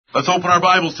Let's open our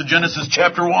Bibles to Genesis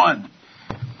chapter 1.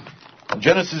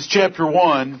 Genesis chapter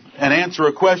 1, and answer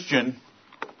a question.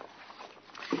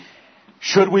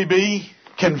 Should we be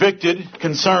convicted,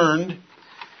 concerned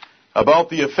about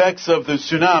the effects of the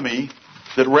tsunami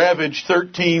that ravaged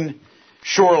 13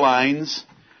 shorelines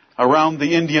around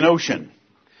the Indian Ocean?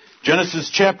 Genesis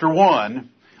chapter 1,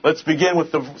 let's begin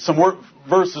with some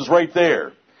verses right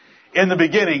there. In the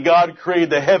beginning, God created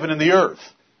the heaven and the earth.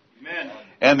 Amen.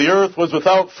 And the earth was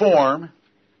without form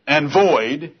and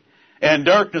void, and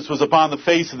darkness was upon the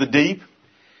face of the deep,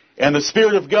 and the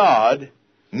Spirit of God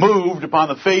moved upon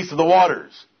the face of the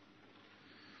waters.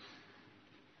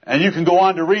 And you can go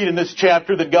on to read in this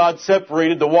chapter that God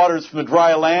separated the waters from the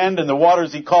dry land, and the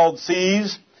waters He called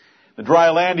seas, the dry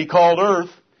land He called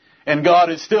earth, and God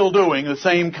is still doing the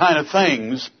same kind of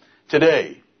things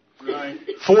today. Right.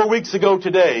 4 weeks ago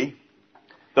today,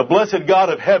 the blessed God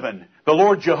of heaven, the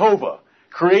Lord Jehovah,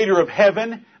 Creator of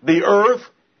heaven, the earth,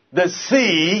 the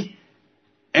sea,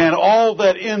 and all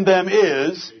that in them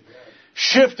is,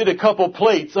 shifted a couple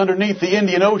plates underneath the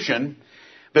Indian Ocean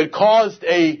that caused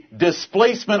a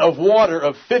displacement of water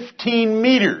of 15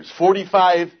 meters,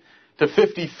 45 to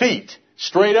 50 feet,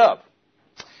 straight up.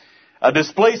 A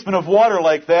displacement of water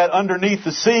like that underneath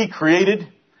the sea created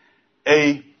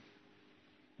a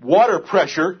water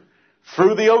pressure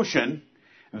through the ocean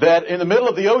that in the middle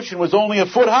of the ocean was only a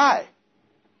foot high.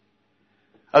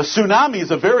 A tsunami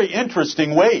is a very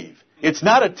interesting wave. It's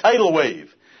not a tidal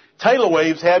wave. Tidal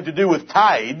waves have to do with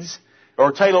tides,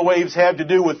 or tidal waves have to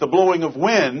do with the blowing of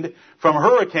wind from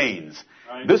hurricanes.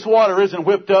 Right. This water isn't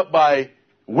whipped up by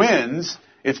winds,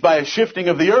 it's by a shifting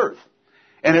of the earth.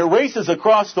 And it races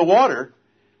across the water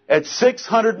at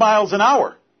 600 miles an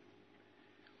hour.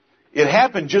 It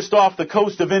happened just off the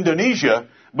coast of Indonesia,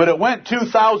 but it went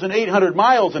 2,800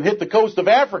 miles and hit the coast of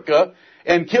Africa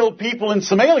and killed people in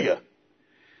Somalia.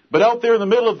 But out there in the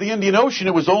middle of the Indian Ocean,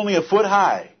 it was only a foot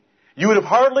high. You would have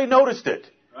hardly noticed it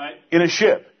in a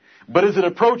ship. But as it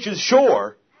approaches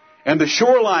shore, and the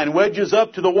shoreline wedges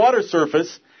up to the water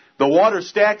surface, the water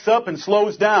stacks up and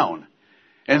slows down.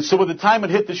 And so by the time it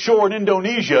hit the shore in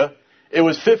Indonesia, it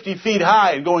was 50 feet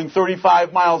high and going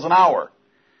 35 miles an hour,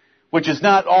 which is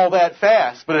not all that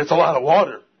fast, but it's a lot of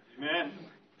water. Amen.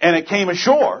 And it came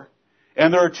ashore,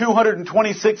 and there are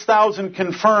 226,000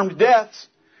 confirmed deaths,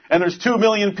 and there's 2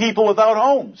 million people without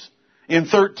homes in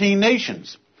 13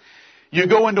 nations. You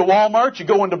go into Walmart, you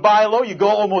go into Bilo, you go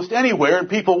almost anywhere, and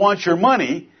people want your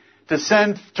money to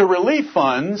send to relief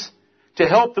funds to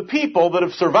help the people that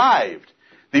have survived.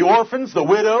 The orphans, the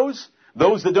widows,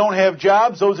 those that don't have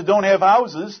jobs, those that don't have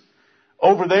houses,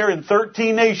 over there in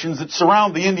 13 nations that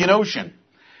surround the Indian Ocean.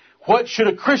 What should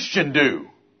a Christian do?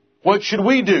 What should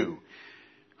we do?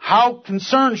 How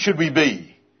concerned should we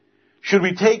be? Should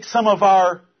we take some of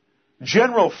our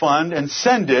general fund and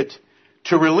send it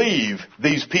to relieve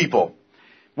these people?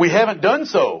 We haven't done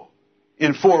so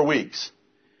in 4 weeks.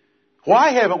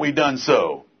 Why haven't we done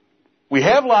so? We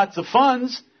have lots of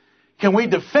funds. Can we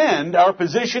defend our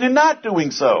position in not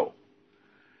doing so?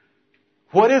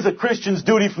 What is a Christian's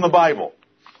duty from the Bible?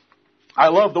 I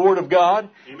love the Word of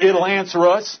God. Amen. It'll answer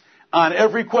us on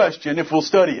every question if we'll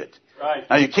study it. Right.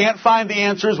 Now, you can't find the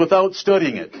answers without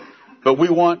studying it, but we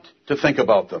want to think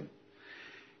about them.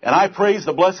 And I praise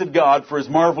the blessed God for His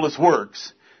marvelous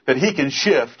works, that He can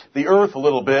shift the earth a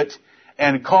little bit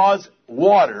and cause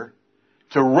water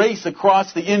to race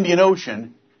across the Indian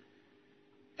Ocean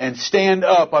and stand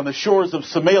up on the shores of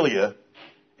Somalia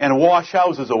and wash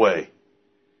houses away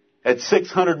at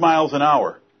 600 miles an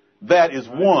hour. That is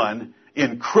one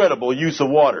incredible use of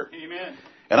water. Amen.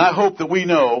 And I hope that we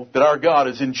know that our God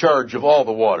is in charge of all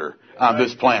the water on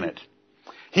this planet.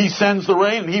 He sends the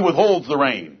rain and He withholds the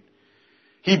rain.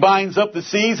 He binds up the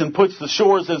seas and puts the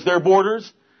shores as their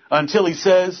borders until He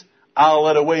says, I'll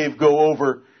let a wave go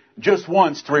over just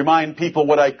once to remind people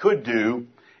what I could do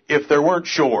if there weren't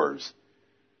shores.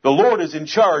 The Lord is in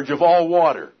charge of all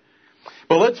water.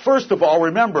 But let's first of all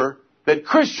remember that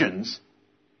Christians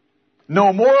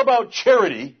know more about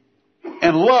charity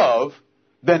and love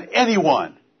than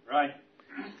anyone. Right.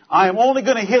 I am only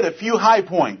going to hit a few high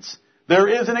points. There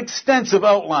is an extensive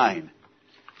outline.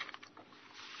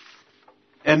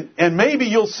 And maybe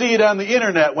you'll see it on the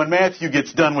internet when Matthew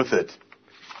gets done with it.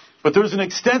 But there's an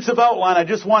extensive outline. I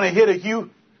just want to hit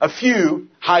a few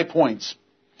high points.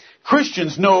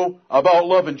 Christians know about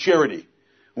love and charity.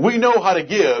 We know how to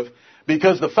give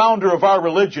because the founder of our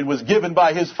religion was given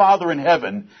by His Father in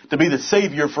heaven to be the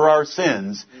Savior for our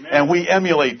sins. Amen. And we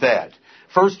emulate that.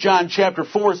 1 John chapter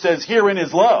 4 says, herein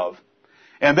is love.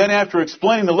 And then after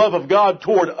explaining the love of God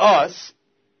toward us,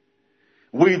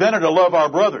 we then are to love our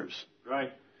brothers.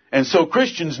 Right. And so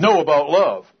Christians know about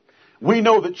love. We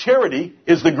know that charity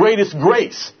is the greatest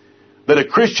grace that a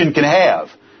Christian can have.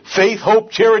 Faith,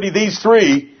 hope, charity, these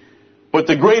three, but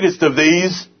the greatest of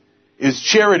these is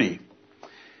charity.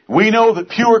 We know that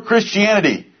pure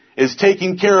Christianity is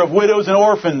taking care of widows and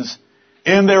orphans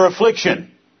in their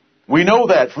affliction. We know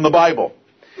that from the Bible.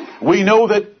 We know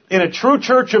that in a true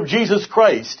church of Jesus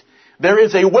Christ, there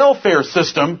is a welfare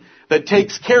system that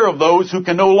takes care of those who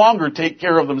can no longer take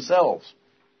care of themselves.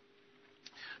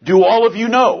 Do all of you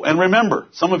know, and remember,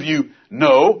 some of you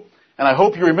know, and I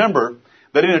hope you remember,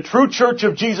 that in a true church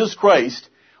of Jesus Christ,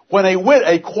 when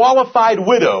a qualified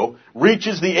widow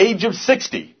reaches the age of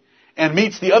 60 and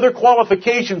meets the other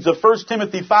qualifications of 1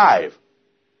 Timothy 5,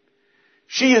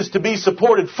 she is to be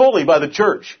supported fully by the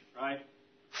church. Right.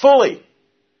 Fully.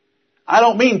 I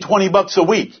don't mean $20 a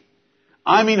week.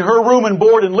 I mean her room and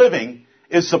board and living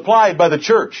is supplied by the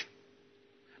church.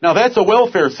 Now that's a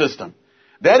welfare system.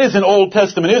 That isn't Old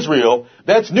Testament Israel.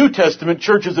 That's New Testament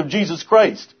churches of Jesus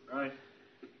Christ. Right.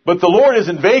 But the Lord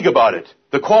isn't vague about it.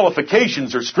 The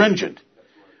qualifications are stringent.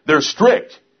 They're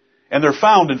strict. And they're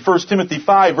found in 1 Timothy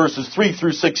 5 verses 3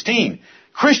 through 16.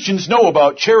 Christians know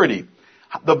about charity.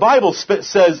 The Bible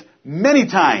says many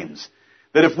times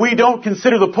that if we don't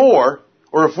consider the poor,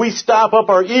 or if we stop up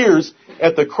our ears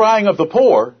at the crying of the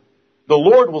poor, the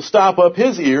Lord will stop up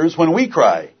His ears when we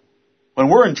cry, when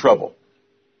we're in trouble.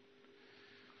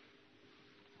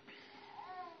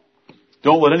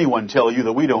 Don't let anyone tell you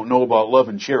that we don't know about love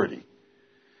and charity.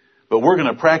 But we're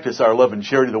going to practice our love and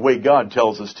charity the way God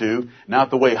tells us to,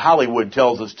 not the way Hollywood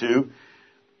tells us to,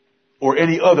 or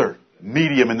any other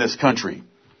medium in this country.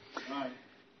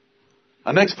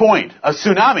 Right. Next point. A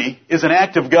tsunami is an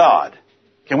act of God.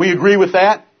 Can we agree with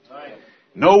that? Right.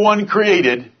 No one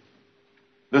created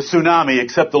the tsunami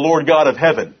except the Lord God of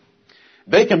heaven.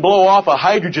 They can blow off a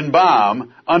hydrogen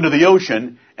bomb under the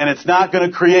ocean, and it's not going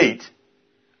to create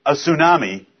a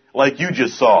tsunami like you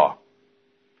just saw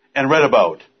and read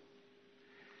about.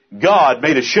 God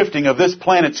made a shifting of this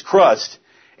planet's crust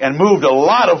and moved a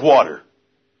lot of water.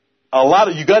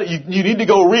 You need to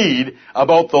go read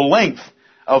about the length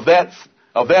of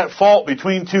that fault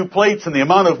between two plates and the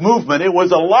amount of movement. It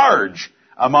was a large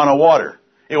amount of water.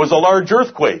 It was a large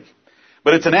earthquake.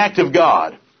 But it's an act of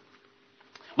God.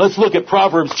 Let's look at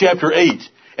Proverbs chapter 8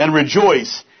 and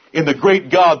rejoice in the great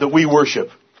God that we worship.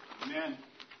 Amen.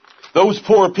 Those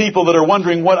poor people that are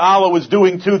wondering what Allah was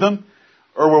doing to them,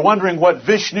 or were wondering what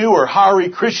Vishnu or Hare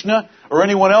Krishna or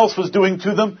anyone else was doing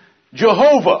to them,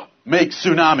 Jehovah makes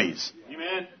tsunamis.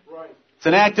 Amen. Right. It's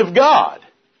an act of God.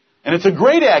 And it's a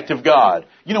great act of God.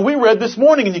 You know, we read this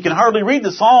morning, and you can hardly read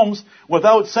the Psalms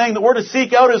without saying that we're to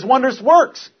seek out His wondrous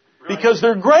works, right, because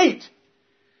they're great.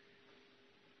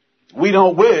 We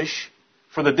don't wish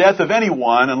for the death of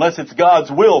anyone unless it's God's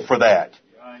will for that.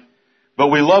 Right. But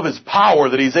we love His power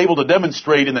that He's able to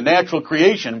demonstrate in the natural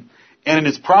creation and in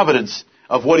His providence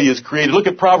of what He has created. Look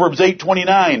at Proverbs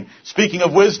 8:29. Speaking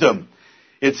of wisdom,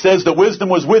 it says that wisdom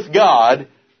was with God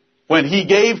when He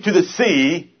gave to the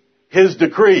sea His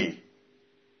decree.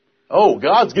 Oh,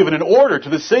 God's given an order to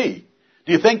the sea.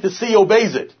 Do you think the sea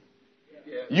obeys it?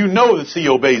 Yes. You know the sea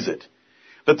obeys it.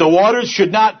 That the waters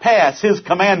should not pass His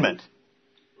commandment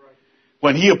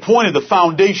when He appointed the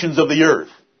foundations of the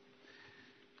earth.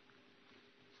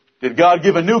 Did God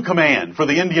give a new command for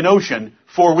the Indian Ocean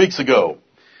 4 weeks ago?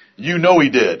 You know He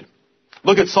did.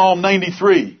 Look at Psalm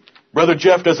 93. Brother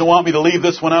Jeff doesn't want me to leave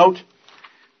this one out,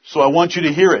 so I want you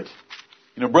to hear it.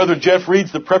 You know, Brother Jeff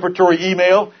reads the preparatory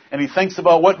email, and he thinks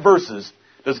about what verses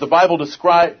does the Bible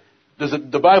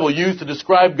use to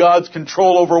describe God's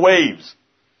control over waves.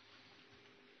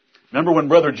 Remember when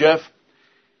Brother Jeff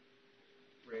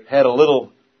had a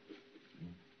little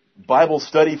Bible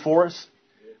study for us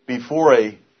before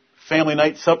a family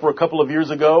night supper a couple of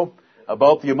years ago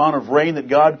about the amount of rain that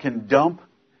God can dump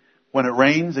when it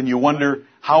rains, and you wonder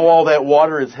how all that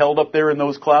water is held up there in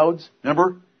those clouds?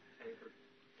 Remember?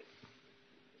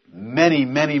 Many,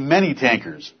 many, many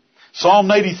tankers. Psalm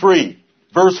 93,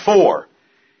 verse 4.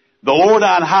 The Lord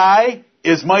on high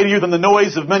is mightier than the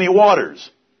noise of many waters,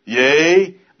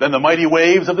 yea, than the mighty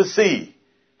waves of the sea.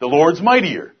 The Lord's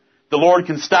mightier. The Lord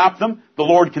can stop them. The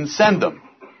Lord can send them.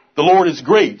 The Lord is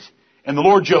great, and the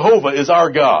Lord Jehovah is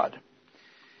our God.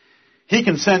 He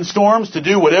can send storms to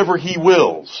do whatever He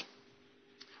wills.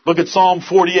 Look at Psalm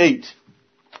 48.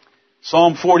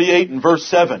 Psalm 48 and verse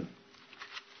 7.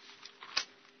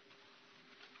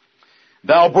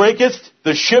 Thou breakest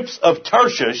the ships of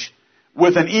Tarshish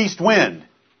with an east wind.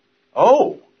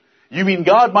 Oh, you mean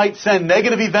God might send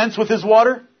negative events with His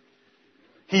water?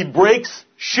 He breaks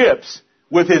ships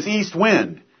with His east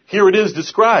wind. Here it is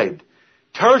described.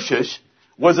 Tarshish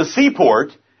was a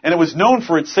seaport, and it was known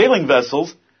for its sailing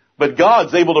vessels, but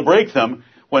God's able to break them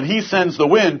when He sends the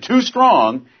wind too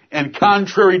strong and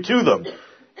contrary to them.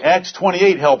 Acts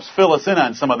 28 helps fill us in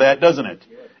on some of that, doesn't it?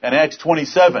 And Acts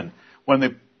 27, when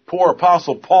the poor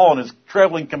Apostle Paul and his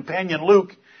traveling companion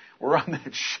Luke were on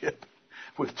that ship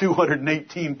with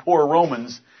 218 poor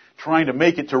Romans trying to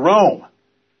make it to Rome.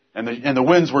 And the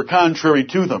winds were contrary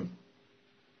to them.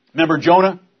 Remember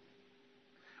Jonah?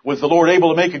 Was the Lord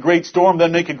able to make a great storm,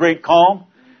 then make a great calm?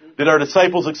 Did our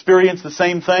disciples experience the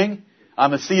same thing on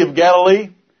the Sea of Galilee?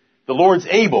 The Lord's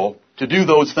able to do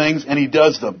those things, and He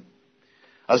does them.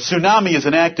 A tsunami is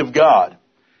an act of God.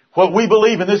 What we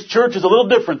believe in this church is a little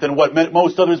different than what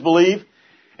most others believe,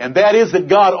 and that is that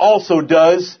God also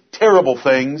does terrible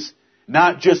things,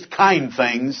 not just kind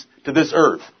things, to this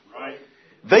earth. Right.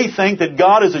 They think that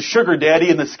God is a sugar daddy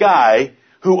in the sky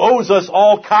who owes us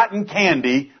all cotton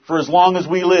candy for as long as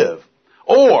we live.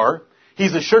 Or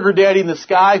He's a sugar daddy in the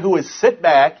sky who has sat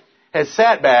back,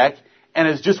 and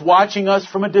is just watching us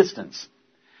from a distance.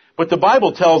 But the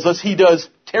Bible tells us He does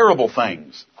terrible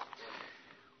things.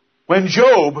 When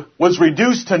Job was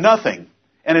reduced to nothing,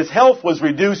 and his health was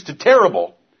reduced to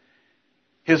terrible,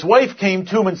 his wife came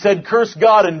to him and said, "Curse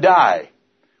God and die."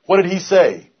 What did he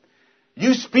say?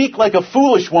 "You speak like a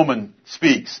foolish woman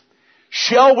speaks.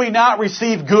 Shall we not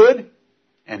receive good?"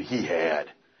 And he had.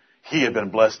 He had been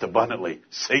blessed abundantly.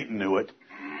 Satan knew it.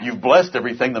 You've blessed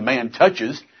everything the man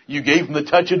touches. You gave him the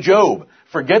touch of Job.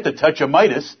 Forget the touch of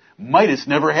Midas. Midas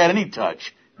never had any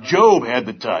touch. Job had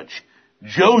the touch.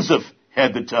 Joseph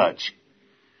had the touch.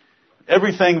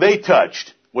 Everything they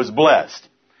touched was blessed.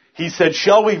 He said,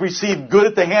 "Shall we receive good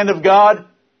at the hand of God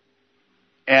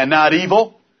and not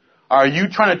evil?" Are you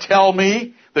trying to tell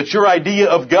me that your idea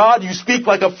of God, you speak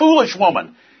like a foolish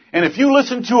woman? And if you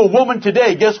listen to a woman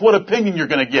today, guess what opinion you're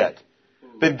going to get?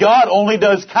 That God only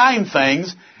does kind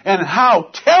things, and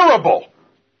how terrible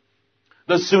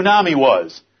the tsunami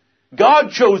was.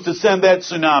 God chose to send that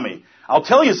tsunami. I'll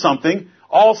tell you something,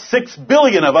 all 6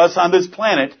 billion of us on this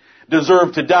planet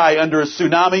deserve to die under a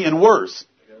tsunami and worse.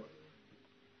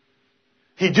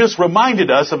 He just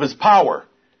reminded us of His power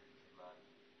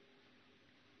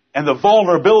and the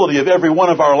vulnerability of every one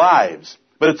of our lives.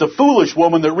 But it's a foolish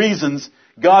woman that reasons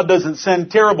God doesn't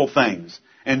send terrible things.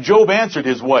 And Job answered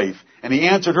his wife, and he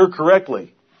answered her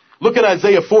correctly. Look at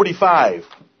Isaiah 45.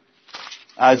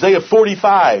 Isaiah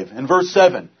 45 and verse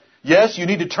 7. Yes, you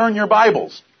need to turn your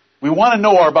Bibles. We want to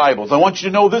know our Bibles. I want you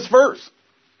to know this verse.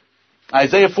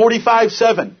 Isaiah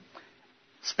 45:7.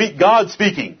 God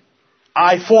speaking.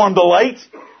 "I form the light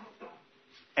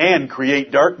and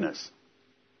create darkness.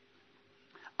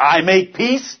 I make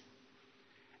peace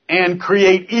and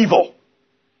create evil.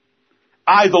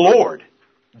 I, the Lord,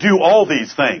 do all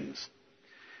these things."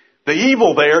 The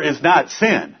evil there is not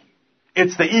sin.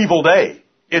 It's the evil day.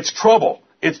 It's trouble.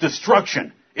 It's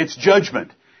destruction. It's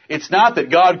judgment. It's not that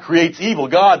God creates evil.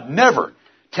 God never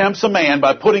tempts a man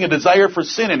by putting a desire for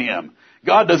sin in him.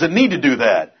 God doesn't need to do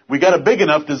that. We got a big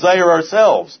enough desire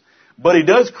ourselves. But He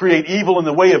does create evil in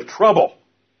the way of trouble.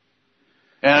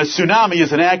 And a tsunami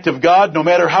is an act of God, no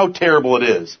matter how terrible it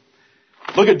is.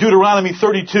 Look at Deuteronomy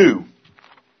 32.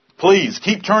 Please,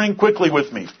 keep turning quickly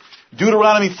with me.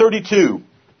 Deuteronomy 32.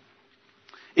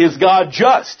 Is God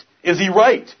just? Is He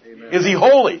right? Amen. Is He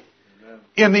holy? Amen.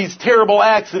 In these terrible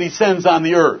acts that He sends on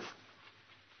the earth?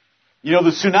 You know,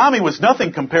 the tsunami was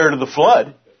nothing compared to the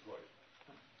flood.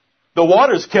 The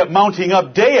waters kept mounting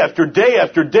up day after day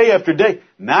after day after day.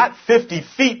 Not 50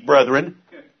 feet, brethren.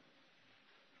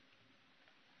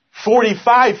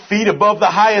 45 feet above the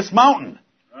highest mountain.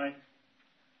 Right.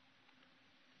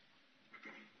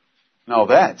 Now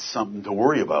that's something to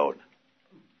worry about.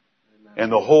 And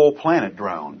the whole planet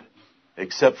drowned,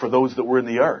 except for those that were in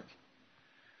the ark.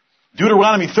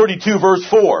 Deuteronomy 32 verse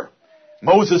 4.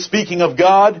 Moses speaking of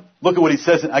God, look at what he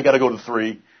says. I got to go to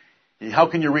 3. How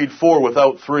can you read 4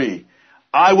 without 3?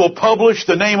 "I will publish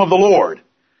the name of the Lord.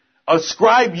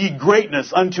 Ascribe ye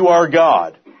greatness unto our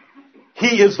God.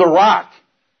 He is the rock.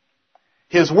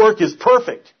 His work is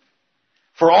perfect.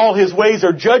 For all His ways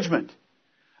are judgment.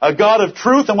 A God of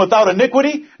truth and without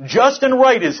iniquity, just and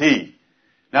right is He."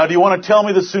 Now, do you want to tell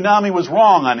me the tsunami was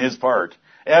wrong on His part?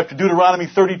 After Deuteronomy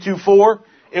 32:4,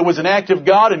 it was an act of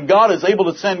God, and God is able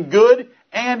to send good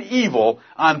and evil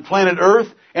on planet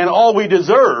Earth, and all we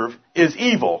deserve is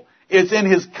evil. It's in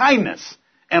His kindness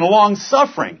and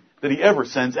long-suffering that He ever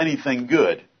sends anything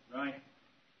good. Right.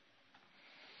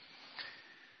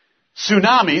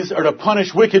 Tsunamis are to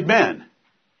punish wicked men.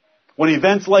 When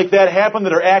events like that happen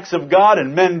that are acts of God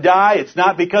and men die, it's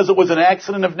not because it was an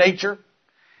accident of nature.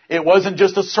 It wasn't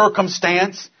just a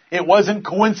circumstance. It wasn't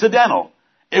coincidental.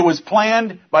 It was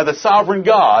planned by the sovereign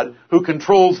God who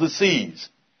controls the seas.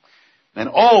 And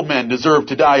all men deserve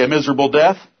to die a miserable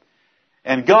death.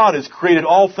 And God has created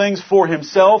all things for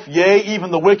himself, yea,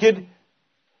 even the wicked,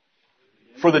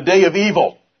 for the day of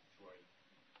evil.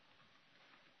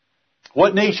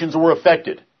 What nations were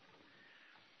affected?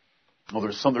 Well,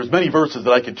 there's many verses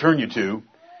that I could turn you to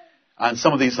on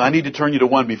some of these. I need to turn you to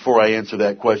one before I answer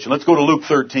that question. Let's go to Luke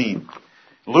 13.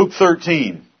 Luke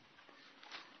 13.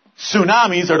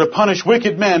 Tsunamis are to punish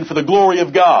wicked men for the glory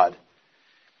of God.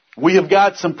 We have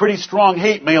got some pretty strong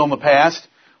hate mail in the past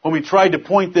when we tried to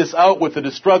point this out with the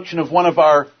destruction of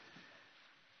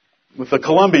with the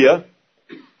Columbia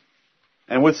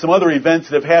and with some other events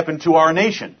that have happened to our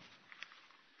nation.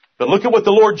 But look at what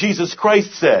the Lord Jesus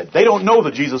Christ said. They don't know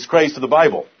the Jesus Christ of the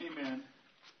Bible. Amen.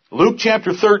 Luke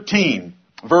chapter 13,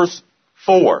 verse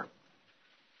 4.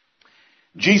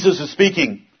 Jesus is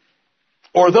speaking.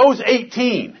 Or those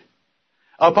 18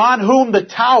 upon whom the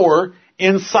tower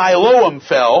in Siloam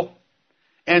fell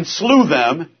and slew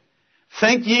them,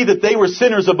 think ye that they were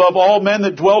sinners above all men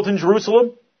that dwelt in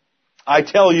Jerusalem? I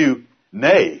tell you,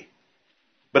 nay.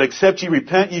 But except ye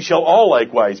repent, ye shall all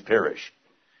likewise perish.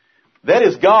 That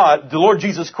is God, the Lord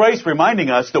Jesus Christ,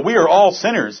 reminding us that we are all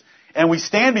sinners, and we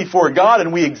stand before God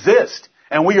and we exist,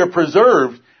 and we are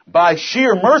preserved by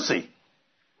sheer mercy.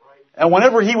 And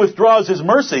whenever He withdraws His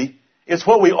mercy, it's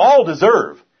what we all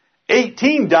deserve.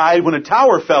 18 died when a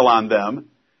tower fell on them,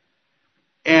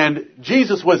 and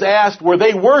Jesus was asked were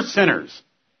they were sinners.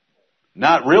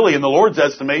 Not really in the Lord's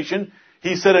estimation.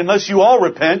 He said, unless you all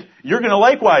repent, you're going to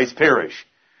likewise perish.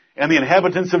 And the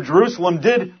inhabitants of Jerusalem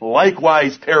did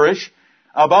likewise perish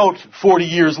about 40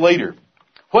 years later.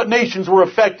 What nations were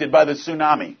affected by the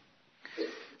tsunami?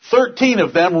 13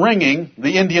 of them ringing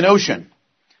the Indian Ocean.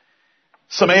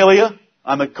 Somalia,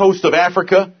 on the coast of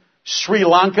Africa. Sri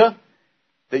Lanka,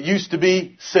 that used to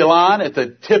be Ceylon at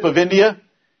the tip of India.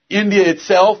 India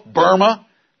itself, Burma,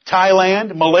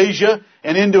 Thailand, Malaysia,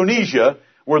 and Indonesia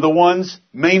were the ones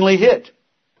mainly hit.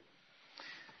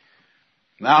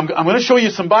 Now, I'm going to show you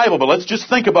some Bible, but let's just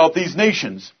think about these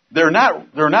nations. They're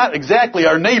not exactly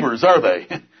our neighbors, are they?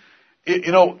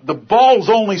 The ball's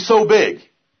only so big.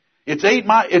 It's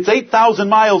 8,000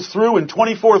 miles through and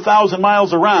 24,000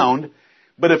 miles around.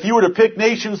 But if you were to pick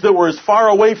nations that were as far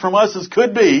away from us as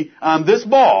could be on this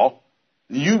ball,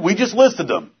 we just listed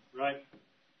them. Right.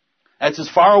 That's as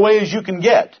far away as you can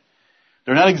get.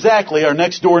 They're not exactly our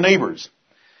next door neighbors.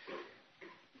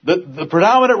 The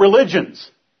predominant religions,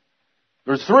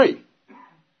 there's 3.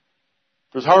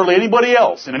 There's hardly anybody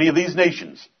else in any of these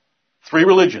nations. 3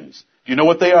 religions. Do you know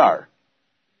what they are?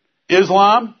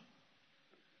 Islam,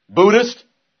 Buddhist,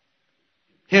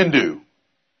 Hindu.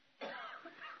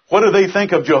 What do they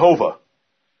think of Jehovah?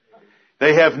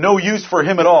 They have no use for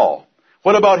Him at all.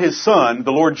 What about His Son,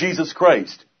 the Lord Jesus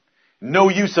Christ? No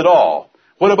use at all.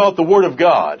 What about the Word of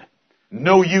God?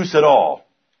 No use at all.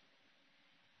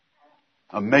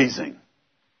 Amazing.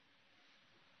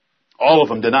 All of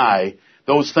them deny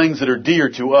those things that are dear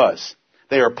to us.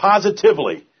 They are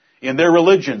positively, in their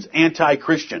religions,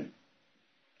 anti-Christian.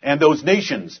 And those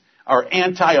nations are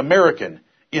anti-American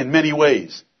in many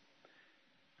ways.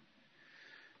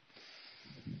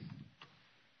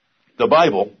 The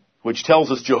Bible, which tells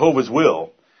us Jehovah's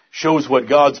will, shows what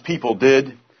God's people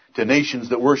did to nations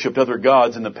that worshipped other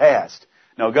gods in the past.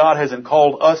 Now, God hasn't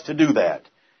called us to do that.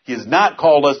 He has not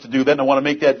called us to do that, and I want to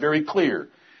make that very clear.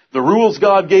 The rules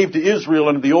God gave to Israel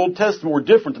under the Old Testament were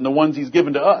different than the ones He's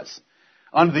given to us.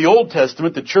 Under the Old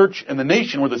Testament, the church and the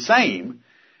nation were the same,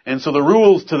 and so the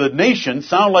rules to the nation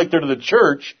sound like they're to the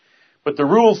church, but the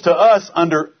rules to us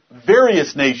under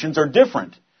various nations are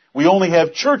different. We only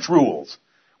have church rules.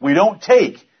 We don't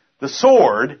take the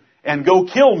sword and go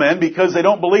kill men because they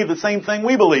don't believe the same thing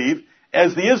we believe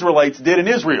as the Israelites did in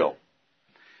Israel.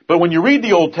 But when you read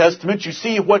the Old Testament, you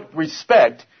see what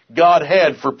respect God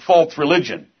had for false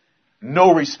religion.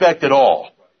 No respect at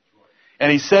all.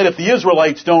 And He said if the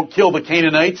Israelites don't kill the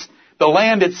Canaanites, the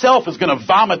land itself is going to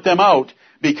vomit them out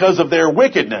because of their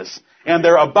wickedness and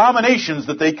their abominations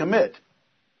that they commit.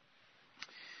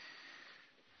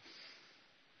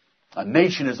 A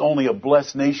nation is only a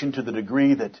blessed nation to the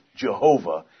degree that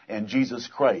Jehovah and Jesus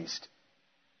Christ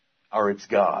are its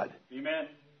God. Amen.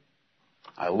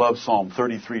 I love Psalm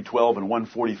 33:12 and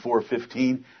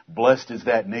 144:15. Blessed is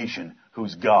that nation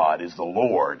whose God is the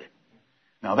Lord.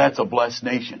 Now that's a blessed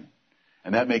nation.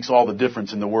 And that makes all the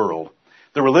difference in the world.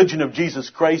 The religion of Jesus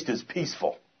Christ is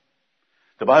peaceful.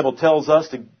 The Bible tells us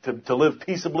to live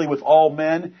peaceably with all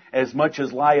men as much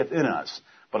as lieth in us.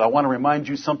 But I want to remind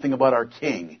you something about our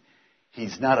King.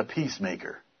 He's not a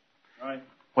peacemaker. Right.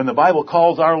 When the Bible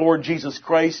calls our Lord Jesus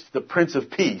Christ the Prince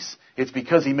of Peace, it's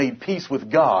because He made peace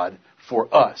with God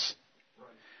for us.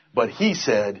 But He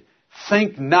said,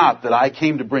 think not that I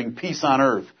came to bring peace on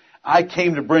earth. I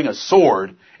came to bring a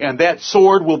sword, and that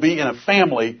sword will be in a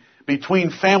family,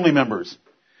 between family members.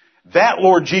 That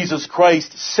Lord Jesus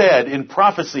Christ said in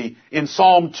prophecy in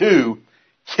Psalm 2,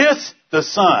 kiss the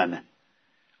Son,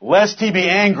 lest He be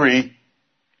angry,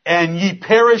 and ye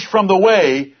perish from the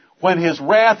way, when His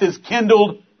wrath is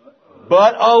kindled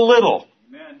but a little.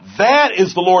 Amen. That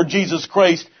is the Lord Jesus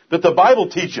Christ that the Bible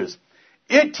teaches.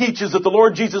 It teaches that the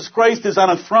Lord Jesus Christ is on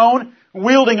a throne,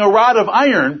 wielding a rod of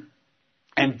iron,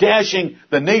 and dashing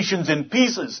the nations in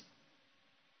pieces.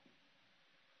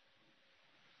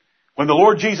 When the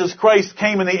Lord Jesus Christ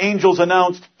came and the angels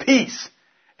announced peace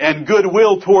and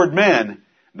goodwill toward men,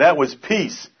 that was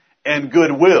peace and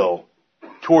goodwill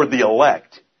toward the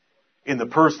elect in the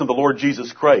person of the Lord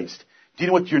Jesus Christ. Do you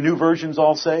know what your new versions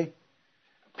all say?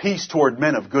 Peace toward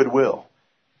men of goodwill.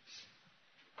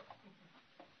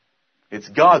 It's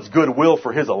God's goodwill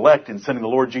for His elect in sending the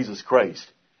Lord Jesus Christ.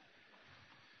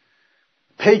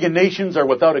 Pagan nations are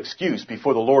without excuse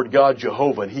before the Lord God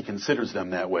Jehovah, and He considers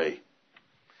them that way.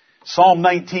 Psalm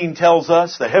 19 tells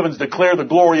us, the heavens declare the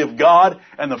glory of God,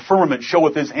 and the firmament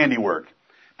showeth His handiwork.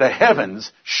 The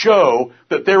heavens show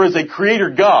that there is a creator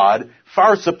God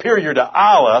far superior to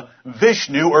Allah,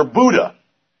 Vishnu, or Buddha.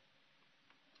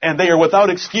 And they are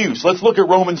without excuse. Let's look at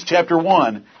Romans chapter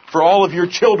 1 for all of your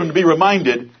children to be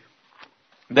reminded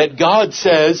that God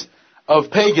says of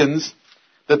pagans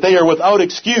that they are without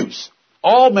excuse.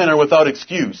 All men are without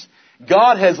excuse.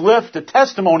 God has left a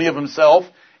testimony of Himself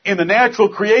in the natural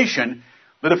creation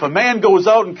that if a man goes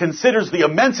out and considers the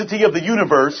immensity of the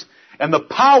universe and the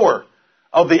power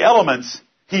of the elements,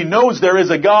 he knows there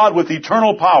is a God with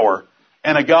eternal power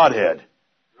and a Godhead.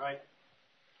 Right.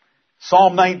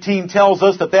 Psalm 19 tells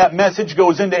us that that message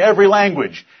goes into every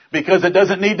language because it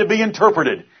doesn't need to be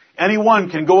interpreted. Anyone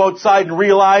can go outside and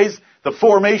realize the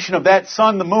formation of that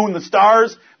sun, the moon, the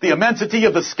stars, the immensity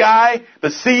of the sky,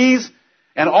 the seas,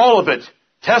 and all of it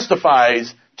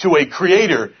testifies to a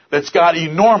creator that's got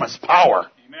enormous power.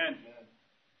 Amen.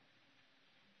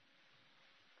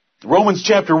 Romans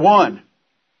chapter 1,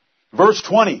 verse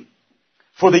 20.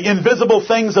 For the invisible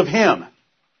things of Him,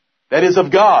 that is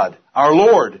of God, our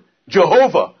Lord,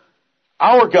 Jehovah,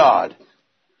 our God,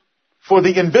 for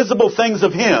the invisible things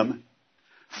of Him,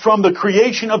 from the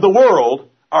creation of the world,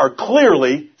 are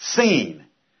clearly seen,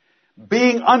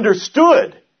 being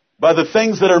understood by the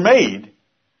things that are made,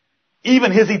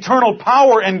 even His eternal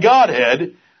power and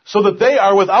Godhead, so that they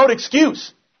are without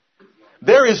excuse.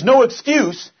 There is no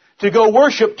excuse to go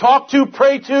worship, talk to,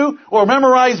 pray to, or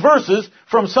memorize verses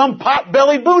from some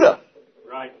pot-bellied Buddha.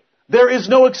 Right. There is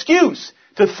no excuse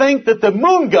to think that the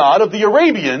moon god of the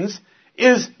Arabians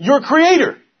is your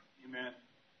creator. Amen.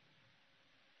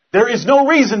 There is no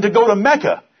reason to go to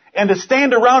Mecca and to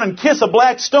stand around and kiss a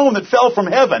black stone that fell from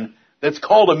heaven. That's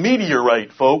called a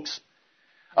meteorite, folks.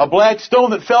 A black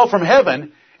stone that fell from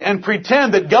heaven, and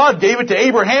pretend that God gave it to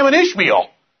Abraham and Ishmael.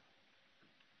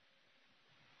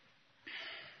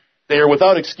 They are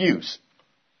without excuse.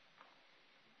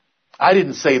 I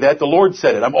didn't say that. The Lord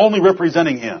said it. I'm only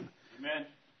representing Him. Amen.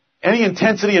 Any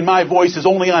intensity in my voice is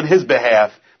only on His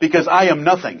behalf, because I am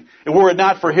nothing. And were it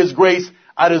not for His grace,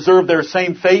 I deserve their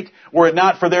same fate. Were it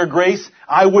not for their grace,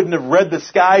 I wouldn't have read the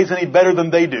skies any better than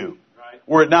they do. Right.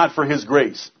 Were it not for His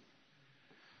grace.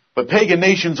 But pagan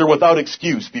nations are without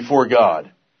excuse before God.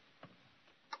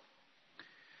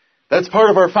 That's part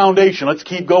of our foundation. Let's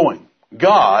keep going.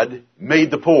 God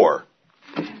made the poor.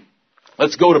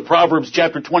 Let's go to Proverbs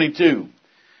chapter 22.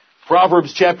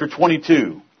 Proverbs chapter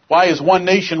 22. Why is one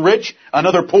nation rich,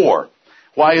 another poor?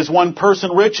 Why is one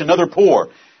person rich, another poor?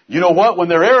 You know what? When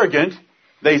they're arrogant,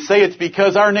 they say it's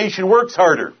because our nation works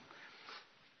harder.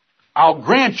 I'll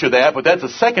grant you that, but that's a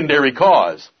secondary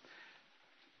cause.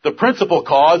 The principal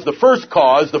cause, the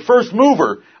first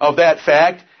mover of that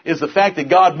fact is the fact that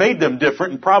God made them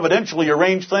different and providentially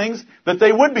arranged things that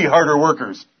they would be harder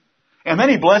workers. And then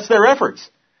He blessed their efforts.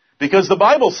 Because the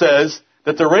Bible says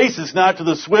that the race is not to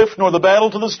the swift, nor the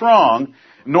battle to the strong,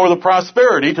 nor the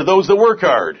prosperity to those that work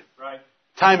hard. Right.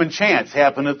 Time and chance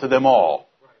happeneth to them all.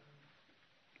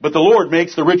 But the Lord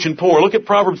makes the rich and poor. Look at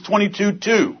Proverbs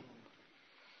 22:2.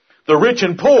 The rich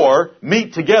and poor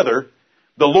meet together.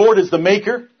 The Lord is the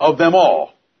maker of them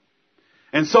all.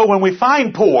 And so when we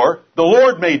find poor, the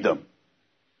Lord made them.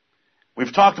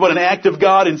 We've talked about an act of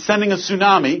God in sending a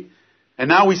tsunami, and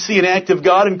now we see an act of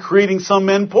God in creating some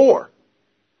men poor.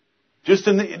 Just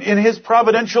in His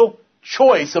providential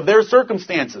choice of their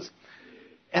circumstances.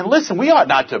 And listen, we ought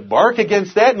not to bark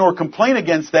against that nor complain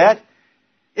against that.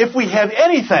 If we have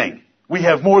anything, we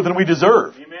have more than we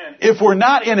deserve. Amen. If we're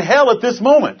not in hell at this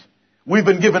moment, we've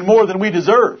been given more than we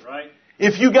deserve. Right.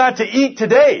 If you got to eat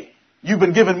today, you've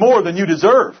been given more than you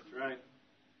deserve. Right.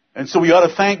 And so we ought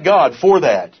to thank God for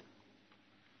that.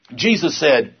 Jesus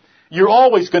said, you're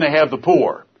always going to have the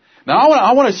poor. Now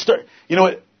I want to start,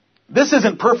 this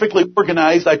isn't perfectly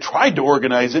organized. I tried to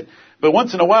organize it, but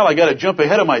once in a while I got to jump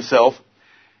ahead of myself.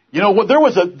 There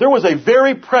was a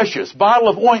very precious bottle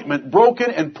of ointment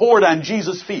broken and poured on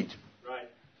Jesus' feet. Right.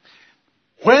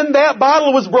 When that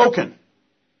bottle was broken,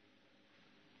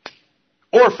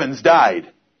 orphans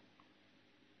died.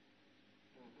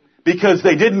 Because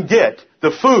they didn't get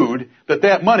the food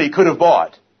that money could have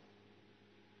bought.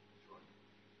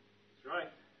 That's right.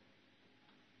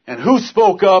 And who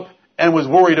spoke up and was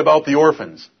worried about the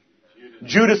orphans?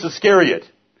 Judas Iscariot.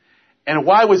 And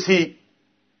why was he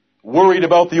worried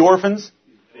about the orphans?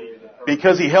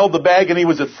 Because he held the bag and he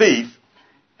was a thief,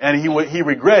 and he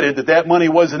regretted that money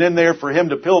wasn't in there for him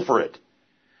to pilfer it.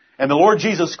 And the Lord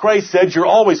Jesus Christ said, you're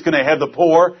always going to have the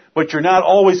poor, but you're not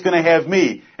always going to have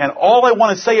me. And all I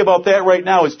want to say about that right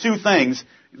now is two things.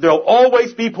 There'll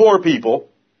always be poor people.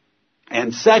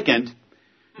 And second,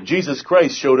 Jesus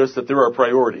Christ showed us that there are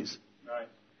priorities. Right.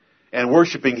 And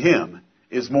worshiping Him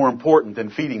is more important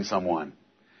than feeding someone.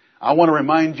 I want to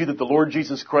remind you that the Lord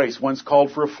Jesus Christ once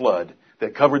called for a flood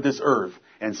that covered this earth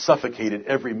and suffocated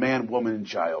every man, woman, and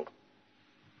child.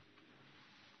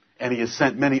 And He has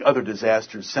sent many other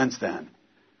disasters since then.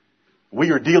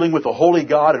 We are dealing with a holy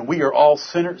God, and we are all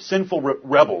sinful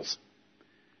rebels.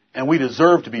 And we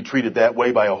deserve to be treated that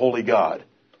way by a holy God.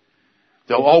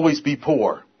 There'll always be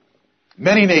poor.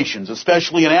 Many nations,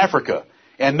 especially in Africa,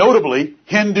 and notably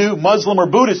Hindu, Muslim, or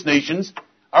Buddhist nations,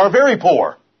 are very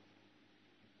poor.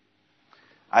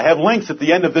 I have links at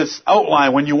the end of this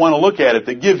outline when you want to look at it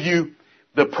that give you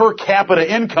the per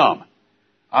capita income.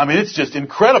 I mean, it's just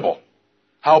incredible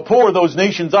how poor those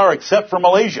nations are, except for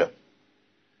Malaysia.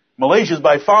 Malaysia is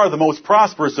by far the most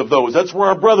prosperous of those. That's where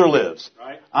our brother lives.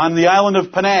 Right. On the island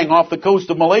of Penang, off the coast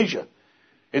of Malaysia.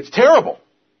 It's terrible.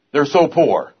 They're so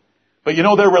poor. But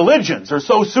their religions are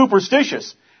so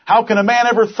superstitious. How can a man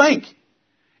ever think?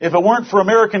 If it weren't for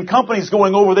American companies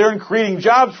going over there and creating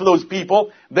jobs for those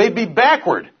people, they'd be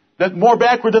more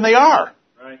backward than they are.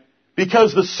 Right.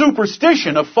 Because the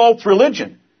superstition of false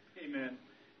religion. Amen.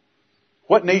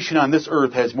 What nation on this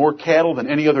earth has more cattle than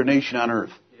any other nation on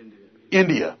earth?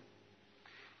 India.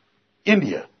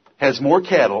 India has more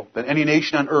cattle than any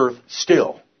nation on earth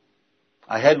still.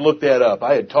 I had looked that up.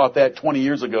 I had taught that 20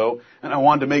 years ago, and I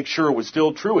wanted to make sure it was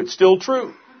still true. It's still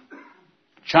true.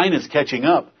 China's catching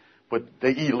up, but they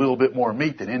eat a little bit more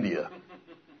meat than India.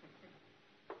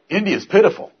 India's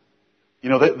pitiful.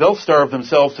 They'll starve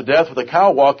themselves to death with a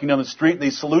cow walking down the street and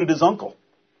they saluted his uncle.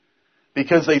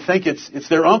 Because they think it's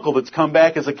their uncle that's come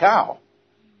back as a cow.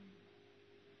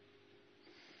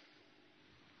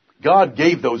 God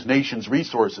gave those nations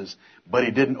resources, but He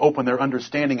didn't open their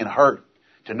understanding and heart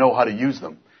to know how to use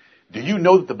them. Do you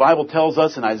know that the Bible tells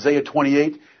us in Isaiah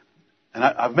 28, and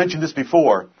I've mentioned this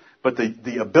before, but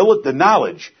the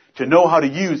knowledge to know how to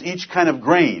use each kind of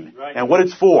grain and what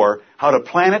it's for, how to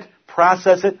plant it,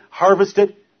 process it, harvest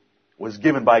it, was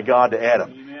given by God to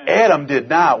Adam. Amen. Adam did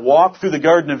not walk through the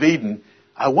Garden of Eden.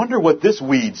 I wonder what this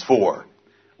weed's for.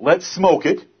 Let's smoke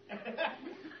it.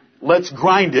 Let's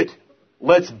grind it.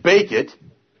 Let's bake it.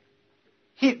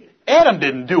 Adam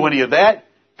didn't do any of that.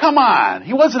 Come on.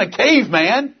 He wasn't a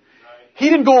caveman. He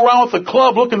didn't go around with a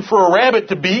club looking for a rabbit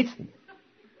to beat.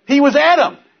 He was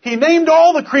Adam. He named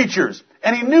all the creatures,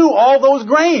 and he knew all those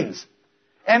grains.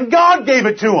 And God gave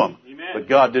it to him. Amen. But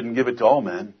God didn't give it to all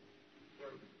men.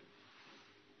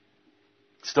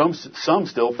 Some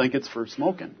still think it's for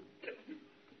smoking.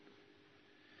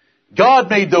 God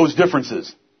made those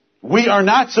differences. We are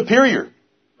not superior,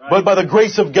 but by the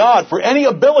grace of God, for any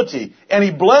ability,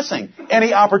 any blessing,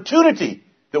 any opportunity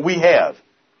that we have.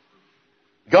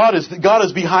 God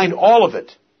is behind all of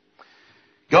it.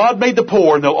 God made the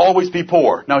poor, and they'll always be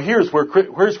poor. Now here's where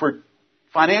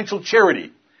financial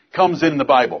charity comes in the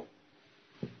Bible.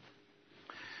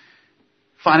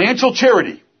 Financial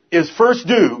charity is first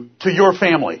due to your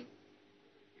family.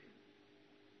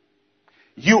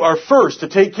 You are first to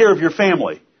take care of your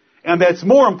family. And that's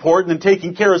more important than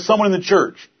taking care of someone in the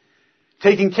church.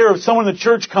 Taking care of someone in the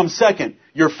church comes second.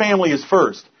 Your family is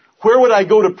first. Where would I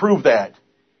go to prove that?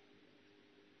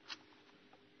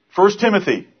 1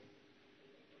 Timothy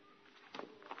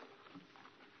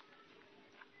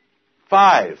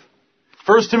 5.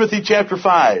 1 Timothy chapter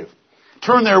 5.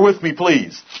 Turn there with me,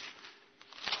 please.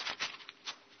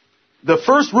 The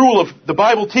first rule of the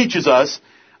Bible teaches us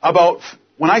about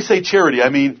When I say charity, I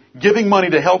mean giving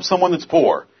money to help someone that's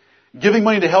poor. Giving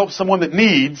money to help someone that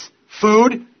needs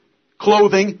food,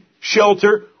 clothing,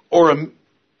 shelter, or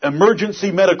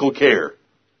emergency medical care.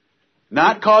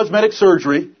 Not cosmetic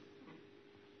surgery.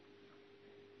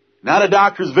 Not a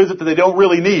doctor's visit that they don't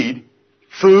really need.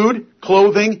 Food,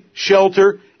 clothing,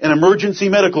 shelter, and emergency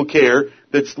medical care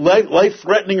that's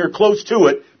life-threatening or close to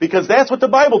it, because that's what the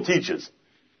Bible teaches.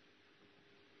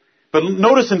 But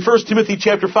notice in 1 Timothy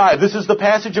chapter 5, this is the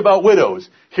passage about widows.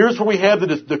 Here's where we have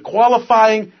the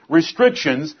qualifying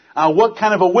restrictions on what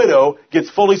kind of a widow gets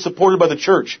fully supported by the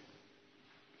church.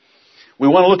 We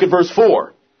want to look at verse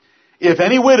 4. If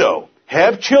any widow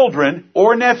have children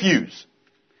or nephews,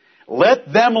 let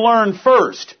them learn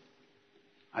first.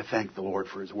 I thank the Lord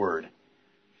for His Word.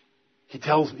 He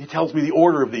tells me the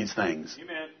order of these things.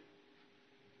 Amen.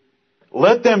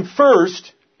 Let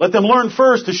them learn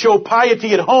first to show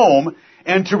piety at home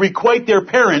and to requite their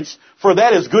parents, for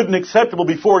that is good and acceptable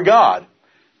before God.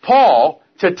 Paul,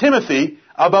 to Timothy,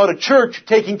 about a church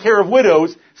taking care of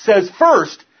widows, says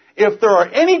first, if there are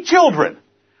any children,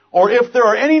 or if there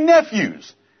are any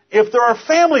nephews, if there are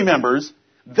family members,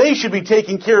 they should be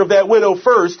taking care of that widow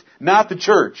first, not the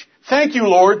church. Thank you,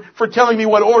 Lord, for telling me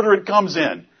what order it comes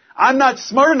in. I'm not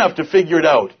smart enough to figure it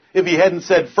out if He hadn't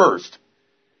said first.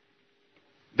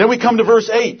 Then we come to verse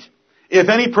 8. If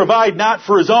any provide not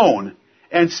for his own,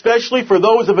 and especially for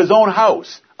those of his own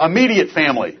house, immediate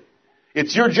family.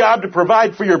 It's your job to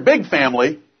provide for your big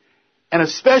family, and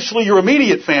especially your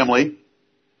immediate family.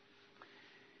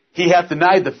 He hath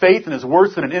denied the faith and is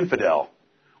worse than an infidel.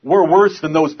 We're worse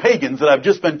than those pagans that I've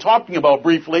just been talking about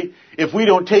briefly. If we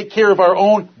don't take care of our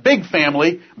own big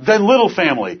family, then little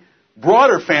family,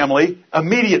 broader family,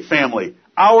 immediate family.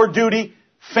 Our duty,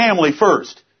 family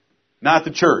first, not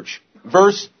the church.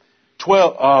 Verse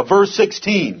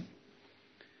 16.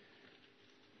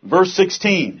 Verse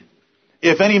 16.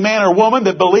 If any man or woman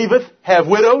that believeth have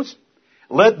widows,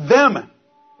 let them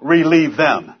relieve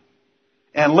them.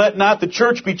 And let not the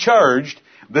church be charged,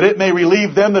 that it may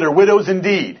relieve them that are widows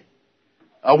indeed.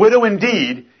 A widow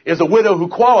indeed is a widow who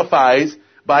qualifies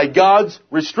by God's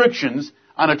restrictions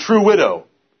on a true widow.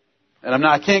 And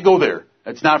I can't go there.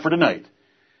 That's not for tonight.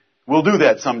 We'll do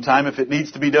that sometime if it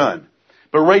needs to be done.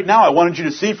 But right now I wanted you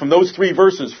to see from those three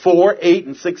verses, 4, 8,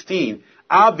 and 16,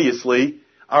 obviously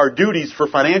our duties for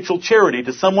financial charity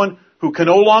to someone who can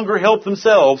no longer help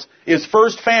themselves is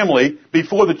first family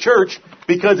before the church,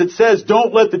 because it says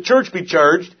don't let the church be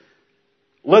charged.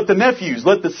 Let the nephews,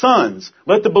 let the sons,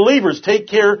 let the believers take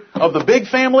care of the big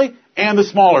family and the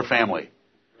smaller family.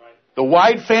 The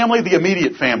wide family, the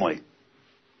immediate family.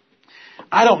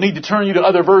 I don't need to turn you to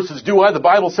other verses, do I? The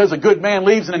Bible says a good man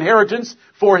leaves an inheritance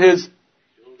for his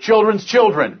children's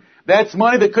children. That's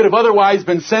money that could have otherwise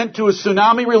been sent to a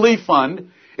tsunami relief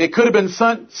fund. It could have been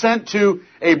sent to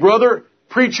a brother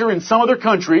preacher in some other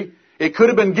country. It could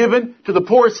have been given to the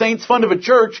poor saints fund of a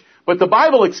church. But the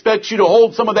Bible expects you to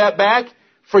hold some of that back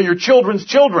for your children's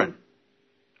children.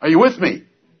 Are you with me?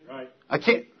 Right.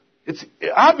 It's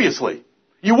obviously,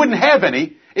 you wouldn't have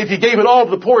any if you gave it all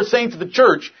to the poor saints of the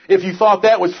church if you thought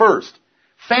that was first.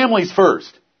 Families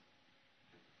first.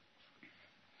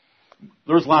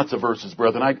 There's lots of verses,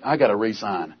 brethren. I got to race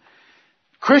on.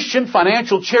 Christian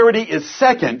financial charity is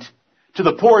second to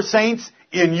the poor saints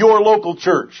in your local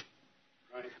church.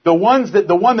 Right. The one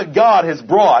that God has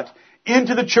brought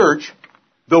into the church,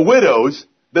 the widows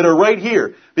that are right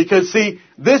here. Because see,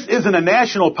 this isn't a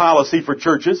national policy for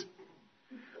churches.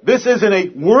 This isn't a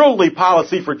worldly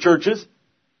policy for churches.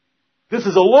 This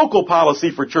is a local policy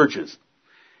for churches.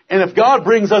 And if God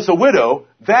brings us a widow,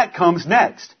 that comes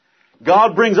next.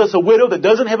 God brings us a widow that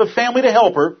doesn't have a family to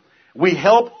help her. We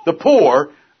help the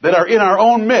poor that are in our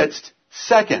own midst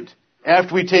second,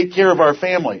 after we take care of our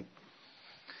family.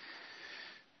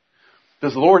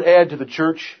 Does the Lord add to the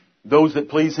church those that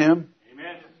please Him?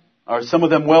 Amen. Are some of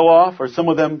them well off? Or some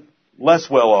of them less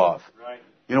well off? Right.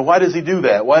 You know, why does He do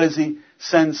that? Why does He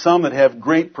send some that have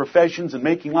great professions and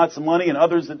making lots of money and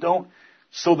others that don't?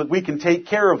 So that we can take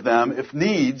care of them if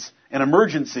needs and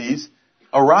emergencies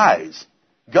arise.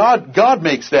 God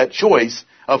makes that choice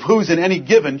of who's in any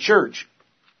given church.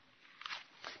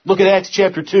 Look at Acts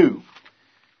chapter 2.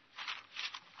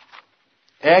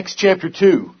 Acts chapter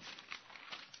 2.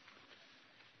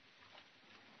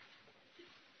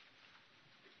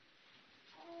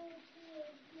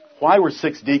 Why were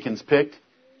 6 deacons picked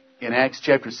in Acts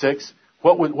chapter 6?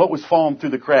 What was falling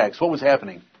through the cracks? What was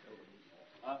happening?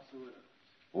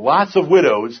 Lots of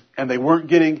widows, and they weren't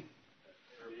getting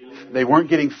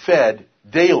fed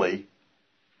daily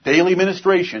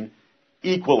ministration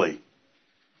equally.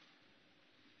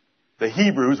 the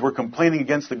Hebrews were complaining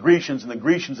against the Grecians, and the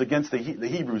Grecians against the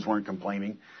Hebrews weren't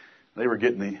complaining. They were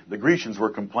getting the Grecians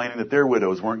were complaining that their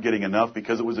widows weren't getting enough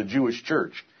because it was a Jewish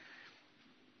church.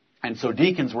 And so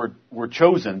deacons were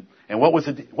chosen. And what's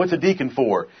a deacon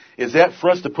for? Is that for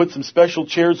us to put some special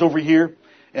chairs over here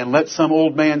and let some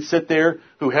old man sit there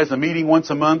who has a meeting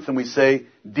once a month and we say,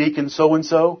 Deacon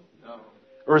so-and-so? No.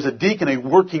 Or is a deacon a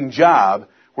working job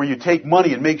where you take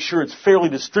money and make sure it's fairly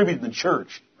distributed in the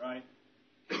church? Right.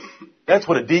 That's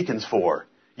what a deacon's for.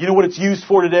 You know what it's used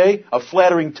for today? A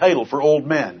flattering title for old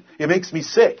men. It makes me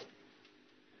sick.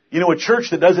 You know, a church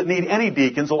that doesn't need any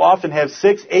deacons will often have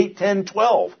 6, 8, 10,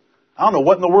 12. I don't know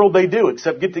what in the world they do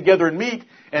except get together and meet,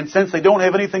 and since they don't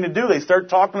have anything to do, they start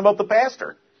talking about the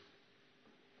pastor.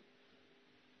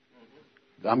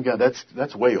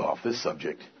 That's way off this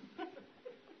subject.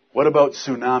 What about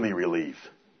tsunami relief?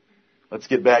 Let's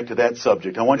get back to that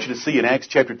subject. I want you to see in Acts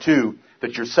chapter 2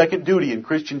 that your second duty in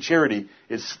Christian charity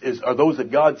are those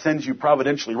that God sends you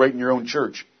providentially right in your own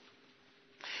church.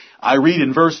 I read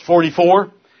in verse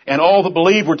 44, and all that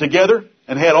believed were together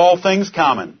and had all things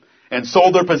common, and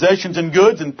sold their possessions and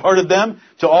goods and parted them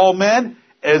to all men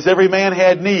as every man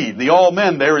had need. The all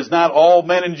men there is not all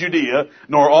men in Judea,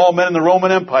 nor all men in the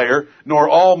Roman Empire, nor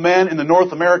all men in the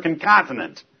North American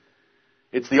continent.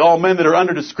 It's the all men that are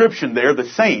under description there, the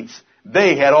saints.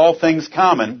 They had all things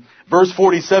common. Verse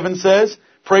 47 says,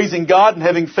 praising God and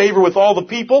having favor with all the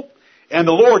people, and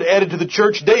the Lord added to the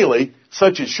church daily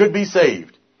such as should be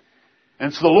saved.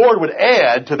 And so the Lord would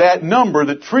add to that number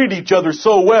that treated each other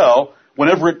so well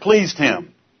whenever it pleased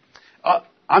Him.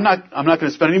 I'm not going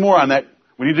to spend any more on that.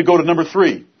 We need to go to number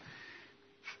 3.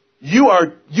 You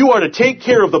are to take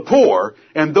care of the poor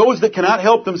and those that cannot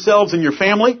help themselves in your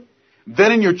family,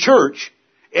 then in your church,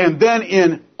 and then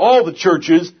in all the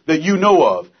churches that you know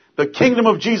of. The kingdom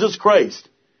of Jesus Christ,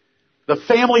 the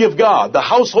family of God, the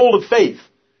household of faith.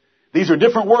 These are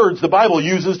different words the Bible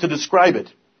uses to describe it.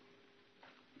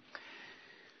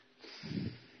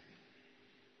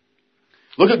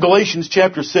 Look at Galatians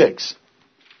chapter 6.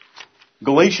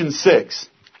 Galatians 6.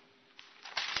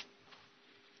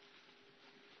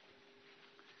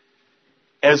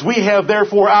 As we have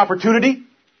therefore opportunity,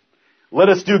 let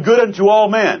us do good unto all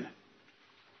men.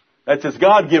 That's as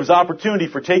God gives opportunity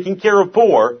for taking care of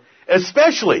poor,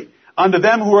 especially unto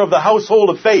them who are of the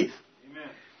household of faith. Amen.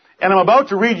 And I'm about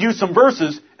to read you some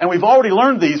verses, and we've already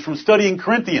learned these from studying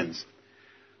Corinthians.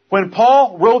 When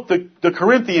Paul wrote the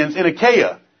Corinthians in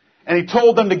Achaia, and he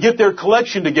told them to get their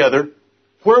collection together,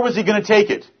 where was he going to take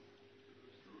it?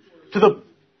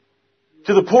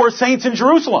 To the poor saints in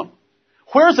Jerusalem.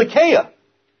 Where's Achaia?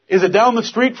 Is it down the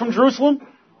street from Jerusalem?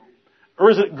 Or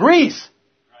is it Greece?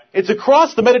 It's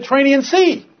across the Mediterranean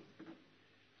Sea.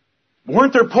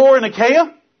 Weren't there poor in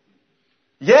Achaia?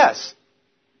 Yes.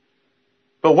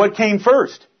 But what came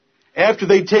first? After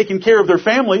they'd taken care of their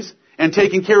families and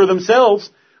taken care of themselves,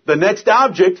 the next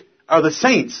object are the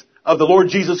saints of the Lord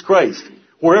Jesus Christ,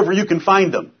 wherever you can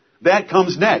find them. That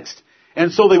comes next.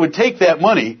 And so they would take that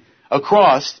money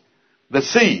across the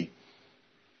sea,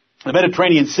 the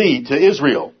Mediterranean Sea, to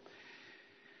Israel.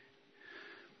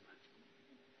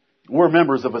 We're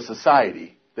members of a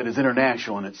society that is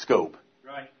international in its scope.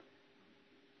 Right.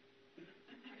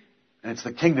 And it's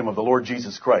the kingdom of the Lord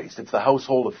Jesus Christ. It's the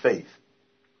household of faith.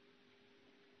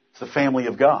 It's the family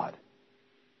of God.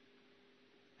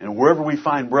 And wherever we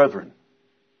find brethren,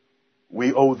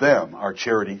 we owe them our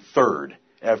charity third,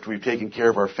 after we've taken care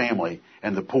of our family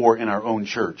and the poor in our own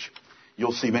church.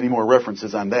 You'll see many more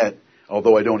references on that,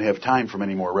 although I don't have time for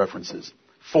many more references.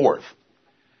 Fourth,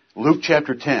 Luke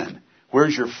chapter 10.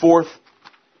 Where's your fourth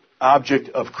object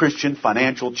of Christian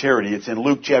financial charity? It's in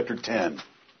Luke chapter 10.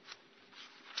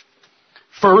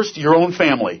 First, your own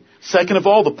family. Second of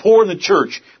all, the poor in the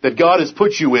church that God has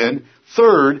put you in.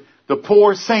 Third, the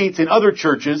poor saints in other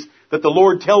churches that the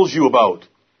Lord tells you about.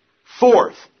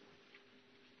 Fourth,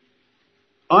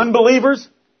 unbelievers,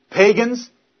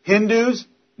 pagans, Hindus,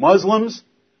 Muslims,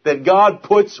 that God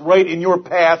puts right in your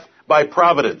path by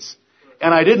providence.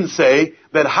 And I didn't say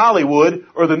that Hollywood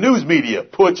or the news media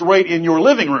puts right in your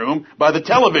living room by the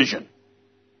television.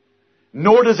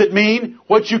 Nor does it mean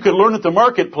what you could learn at the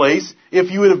marketplace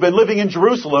if you would have been living in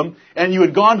Jerusalem and you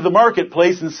had gone to the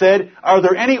marketplace and said, are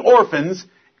there any orphans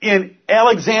in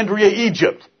Alexandria,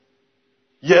 Egypt?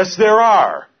 Yes, there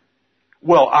are.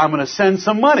 Well, I'm going to send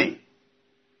some money.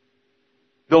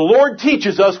 The Lord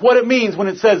teaches us what it means when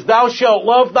it says, thou shalt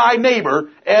love thy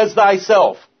neighbor as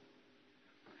thyself.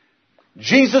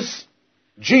 Jesus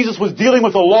was dealing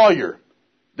with a lawyer.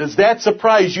 Does that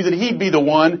surprise you that he'd be the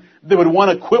one that would want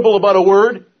to quibble about a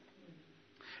word?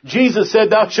 Jesus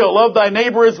said, thou shalt love thy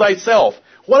neighbor as thyself.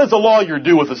 What does a lawyer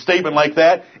do with a statement like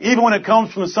that, even when it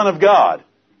comes from the Son of God?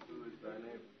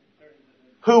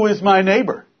 Who is my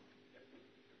neighbor?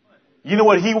 You know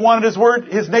what he wanted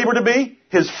his neighbor to be?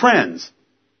 His friends.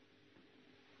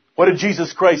 What did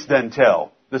Jesus Christ then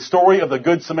tell? The story of the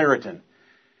Good Samaritan.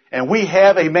 And we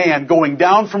have a man going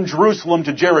down from Jerusalem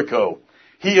to Jericho.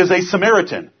 He is a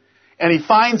Samaritan. And he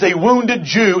finds a wounded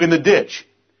Jew in the ditch.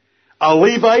 A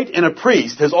Levite and a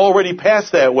priest has already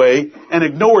passed that way and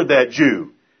ignored that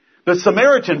Jew. The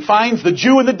Samaritan finds the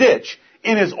Jew in the ditch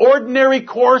in his ordinary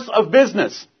course of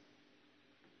business.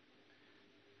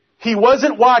 He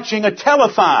wasn't watching a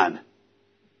telethon.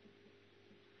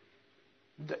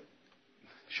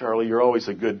 Charlie, you're always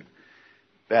a good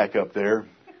backup there.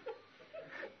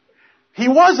 He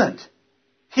wasn't.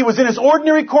 He was in his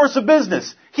ordinary course of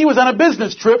business. He was on a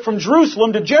business trip from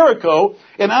Jerusalem to Jericho,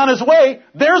 and on his way,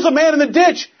 there's a man in the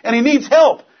ditch, and he needs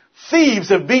help. Thieves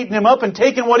have beaten him up and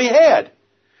taken what he had.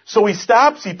 So he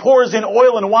stops, he pours in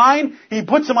oil and wine, he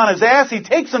puts him on his ass, he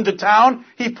takes him to town,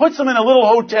 he puts him in a little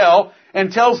hotel,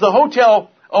 and tells the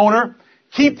hotel owner,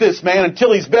 keep this man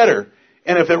until he's better.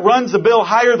 And if it runs the bill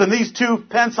higher than these 2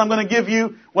 pence I'm going to give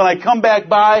you, when I come back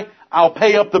by, I'll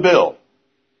pay up the bill.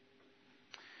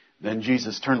 Then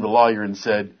Jesus turned to the lawyer and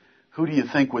said, who do you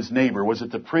think was neighbor? Was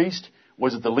it the priest?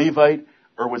 Was it the Levite?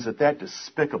 Or was it that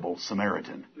despicable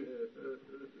Samaritan?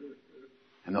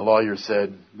 And the lawyer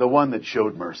said, the one that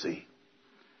showed mercy.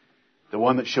 The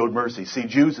one that showed mercy. See,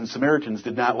 Jews and Samaritans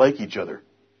did not like each other.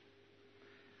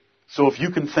 So if you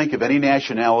can think of any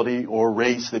nationality or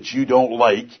race that you don't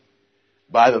like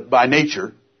by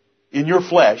nature, in your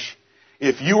flesh,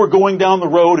 if you were going down the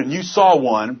road and you saw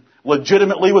one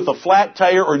legitimately with a flat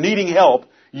tire or needing help,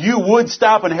 you would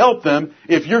stop and help them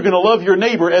if you're going to love your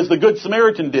neighbor as the Good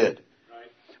Samaritan did.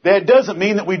 Right. That doesn't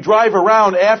mean that we drive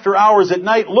around after hours at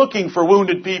night looking for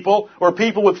wounded people or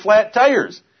people with flat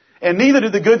tires. And neither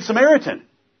did the Good Samaritan.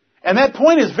 And that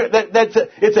point is,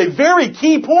 it's a very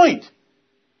key point.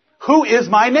 Who is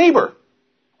my neighbor?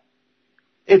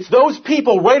 It's those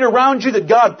people right around you that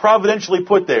God providentially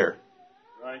put there.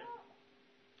 Right.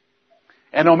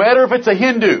 And no matter if it's a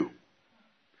Hindu,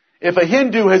 if a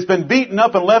Hindu has been beaten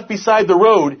up and left beside the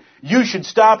road, you should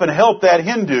stop and help that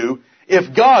Hindu.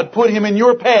 If God put him in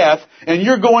your path and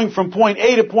you're going from point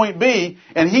A to point B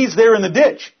and he's there in the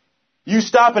ditch, you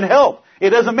stop and help. It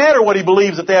doesn't matter what he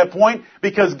believes at that point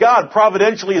because God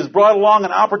providentially has brought along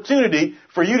an opportunity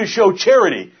for you to show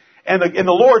charity. And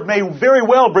the Lord may very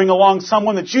well bring along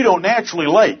someone that you don't naturally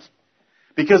like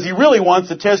because He really wants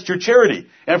to test your charity.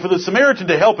 And for the Samaritan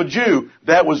to help a Jew,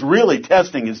 that was really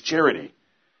testing his charity.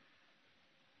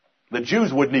 The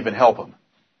Jews wouldn't even help him.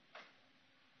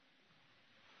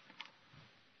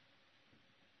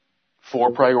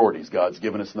 4 priorities God's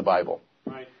given us in the Bible.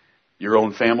 Right. Your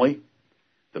own family,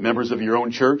 the members of your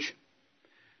own church,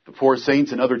 the poor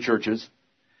saints in other churches,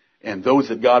 and those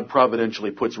that God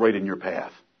providentially puts right in your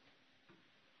path.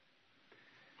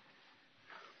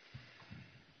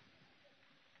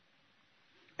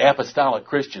 Apostolic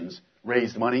Christians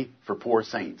raised money for poor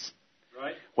saints.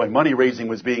 Right. When money raising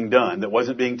was being done that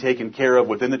wasn't being taken care of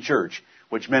within the church,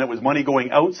 which meant it was money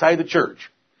going outside the church.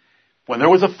 When there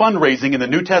was a fundraising in the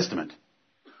New Testament,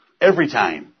 every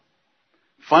time,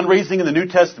 fundraising in the New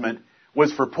Testament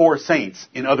was for poor saints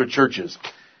in other churches.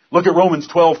 Look at Romans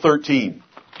 12:13.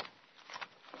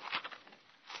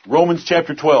 Romans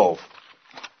chapter 12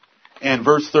 and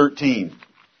verse 13.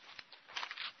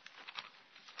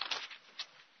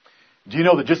 Do you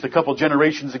know that just a couple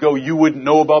generations ago you wouldn't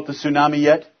know about the tsunami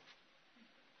yet?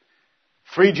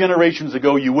 3 generations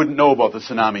ago you wouldn't know about the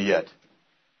tsunami yet.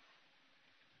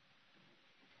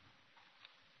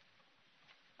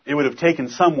 It would have taken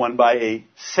someone by a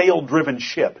sail-driven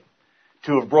ship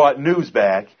to have brought news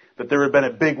back that there had been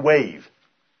a big wave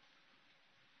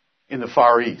in the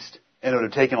Far East. And it would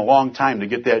have taken a long time to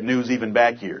get that news even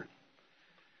back here.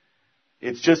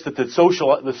 It's just that the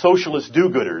socialist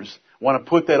do-gooders want to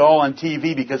put that all on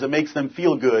TV because it makes them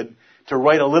feel good to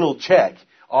write a little check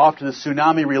off to the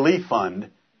Tsunami Relief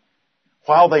Fund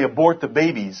while they abort the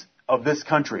babies of this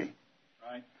country.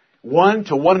 Right. 1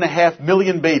 to 1.5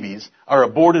 million babies are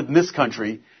aborted in this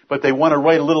country, but they want to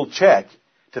write a little check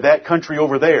to that country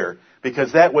over there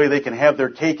because that way they can have their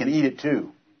cake and eat it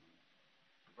too.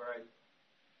 Right.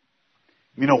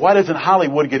 You know, why doesn't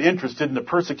Hollywood get interested in the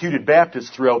persecuted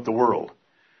Baptists throughout the world?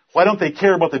 Why don't they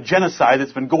care about the genocide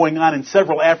that's been going on in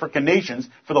several African nations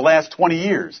for the last 20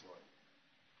 years?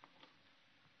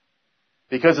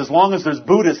 Because as long as there's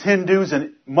Buddhists, Hindus,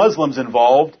 and Muslims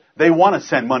involved, they want to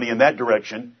send money in that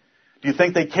direction. Do you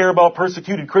think they care about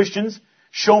persecuted Christians?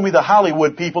 Show me the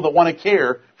Hollywood people that want to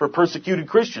care for persecuted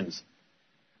Christians.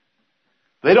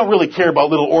 They don't really care about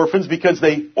little orphans because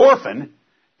they orphan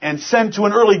and send to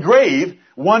an early grave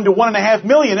 1 to 1.5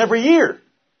 million every year.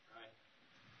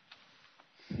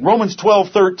 Romans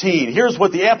 12:13. Here's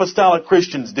what the apostolic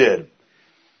Christians did.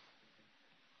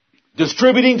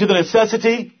 Distributing to the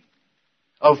necessity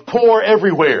of poor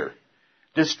everywhere.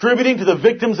 Distributing to the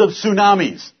victims of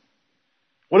tsunamis.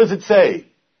 What does it say?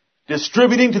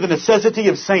 Distributing to the necessity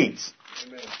of saints.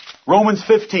 Amen. Romans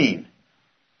 15.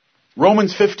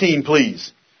 Romans 15,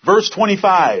 please. Verse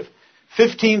 25.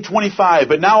 15:25.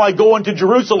 But now I go unto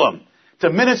Jerusalem to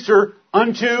minister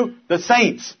unto the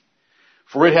saints.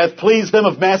 For it hath pleased them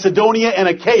of Macedonia and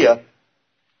Achaia.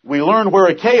 We learned where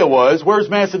Achaia was. Where's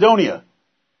Macedonia?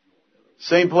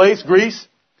 Same place, Greece.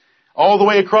 All the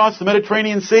way across the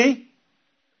Mediterranean Sea.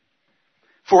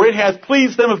 For it hath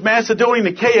pleased them of Macedonia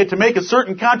and Achaia to make a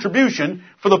certain contribution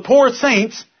for the poor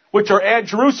saints which are at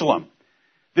Jerusalem.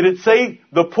 Did it say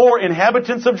the poor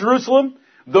inhabitants of Jerusalem?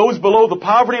 Those below the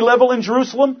poverty level in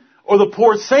Jerusalem? Or the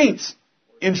poor saints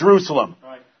in Jerusalem?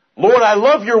 Right. Lord, I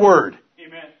love your word.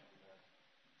 Amen.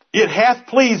 It hath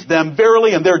pleased them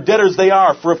verily, and their debtors they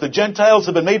are. For if the Gentiles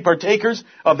have been made partakers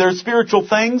of their spiritual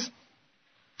things,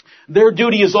 their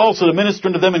duty is also to minister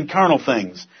unto them in carnal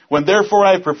things. When therefore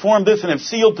I have performed this and have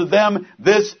sealed to them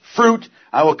this fruit,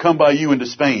 I will come by you into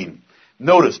Spain.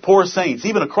 Notice, poor saints,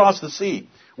 even across the sea.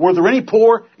 Were there any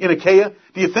poor in Achaia?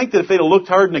 Do you think that if they'd have looked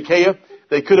hard in Achaia,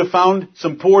 they could have found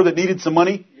some poor that needed some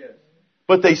money? Yes.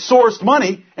 But they sourced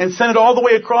money and sent it all the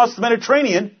way across the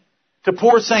Mediterranean to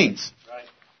poor saints. Right.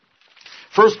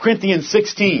 1 Corinthians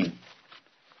 16.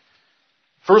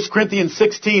 1 Corinthians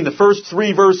 16, the first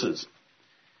 3 verses.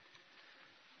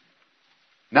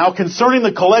 Now concerning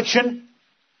the collection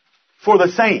for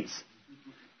the saints,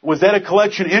 was that a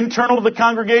collection internal to the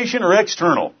congregation or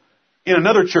external? In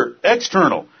another church.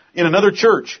 External. In another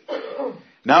church.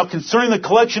 Now concerning the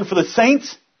collection for the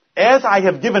saints, as I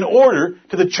have given order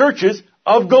to the churches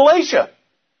of Galatia,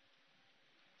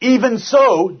 even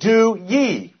so do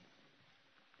ye.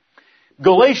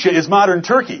 Galatia is modern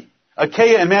Turkey.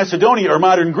 Achaia and Macedonia are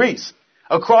modern Greece.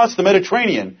 Across the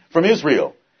Mediterranean from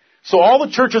Israel. So all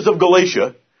the churches of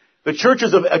Galatia, the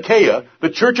churches of Achaia,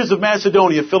 the churches of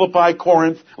Macedonia, Philippi,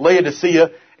 Corinth, Laodicea,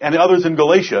 and others in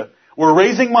Galatia, were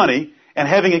raising money and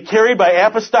having it carried by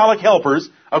apostolic helpers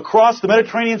across the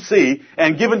Mediterranean Sea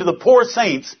and given to the poor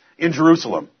saints in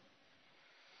Jerusalem.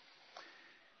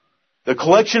 The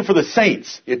collection for the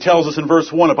saints, it tells us in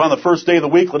verse 1, upon the first day of the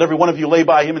week, let every one of you lay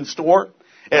by him in store,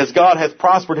 as God hath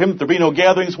prospered him, that there be no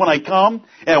gatherings when I come.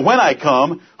 And when I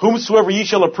come, whomsoever ye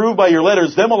shall approve by your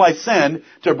letters, them will I send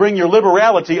to bring your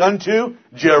liberality unto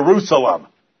Jerusalem.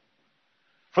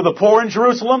 For the poor in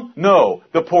Jerusalem? No,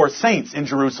 the poor saints in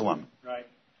Jerusalem. Right.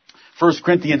 1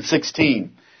 Corinthians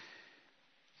 16.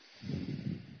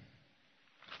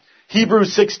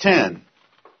 Hebrews 6:10.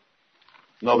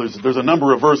 No, there's a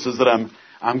number of verses that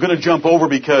I'm going to jump over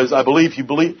because I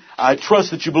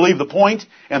trust that you believe the point,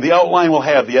 and the outline will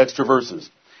have the extra verses.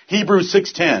 Hebrews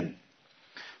 6:10.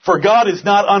 For God is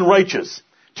not unrighteous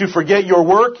to forget your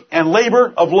work and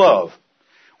labor of love,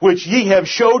 which ye have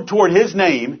showed toward his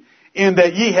name, in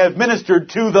that ye have ministered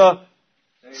to the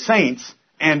saints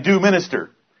and do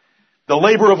minister. The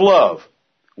labor of love.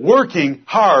 Working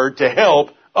hard to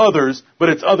help others, but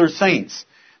it's other saints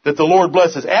that the Lord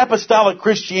blesses. Apostolic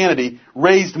Christianity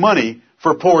raised money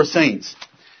for poor saints.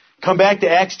 Come back to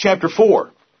Acts chapter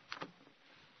 4.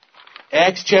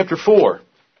 Acts chapter 4.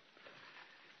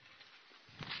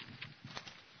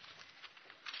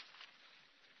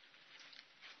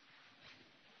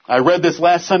 I read this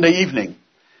last Sunday evening.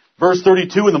 Verse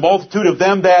 32, and the multitude of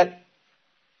them that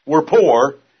were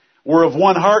poor were of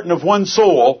one heart and of one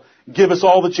soul. Give us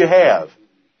all that you have.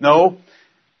 No.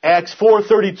 Acts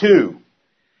 4:32.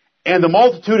 And the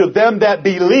multitude of them that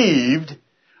believed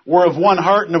were of one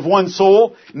heart and of one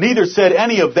soul. Neither said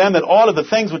any of them that aught of the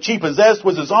things which he possessed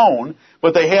was his own,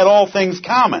 but they had all things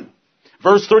common.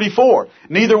 Verse 34.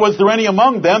 Neither was there any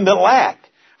among them that lacked.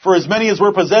 For as many as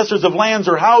were possessors of lands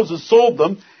or houses sold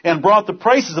them, and brought the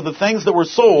prices of the things that were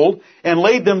sold, and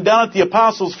laid them down at the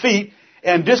apostles' feet,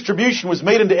 and distribution was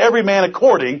made unto every man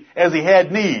according as he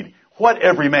had need. What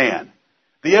every man?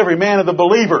 The every man of the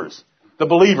believers. The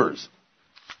believers.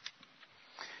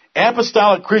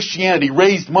 Apostolic Christianity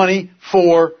raised money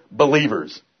for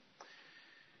believers.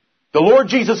 The Lord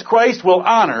Jesus Christ will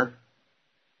honor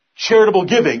charitable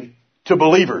giving to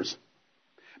believers.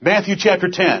 Matthew chapter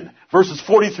 10, verses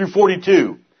 40 through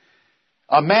 42.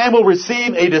 A man will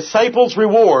receive a disciple's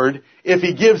reward if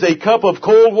he gives a cup of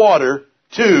cold water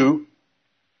to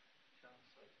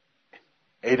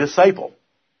a disciple.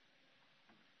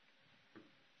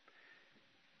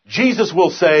 Jesus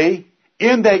will say,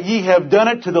 in that ye have done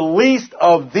it to the least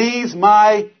of these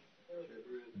my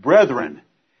brethren,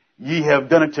 ye have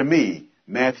done it to me.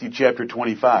 Matthew chapter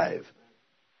 25.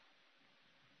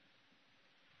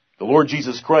 The Lord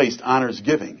Jesus Christ honors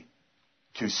giving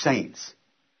to saints.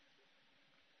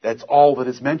 That's all that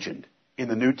is mentioned in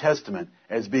the New Testament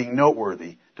as being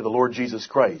noteworthy to the Lord Jesus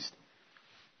Christ.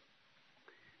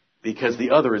 Because the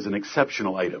other is an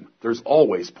exceptional item. There's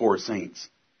always poor saints.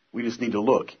 We just need to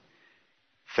look.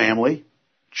 Family,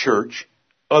 church,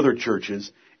 other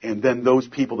churches, and then those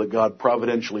people that God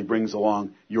providentially brings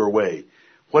along your way.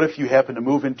 What if you happen to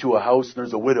move into a house and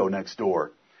there's a widow next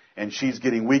door, and she's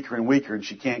getting weaker and weaker and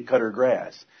she can't cut her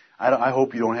grass? I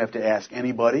hope you don't have to ask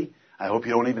anybody. I hope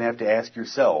you don't even have to ask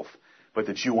yourself, but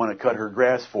that you want to cut her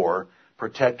grass for her,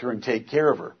 protect her, and take care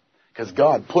of her. Because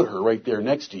God put her right there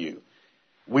next to you.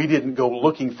 We didn't go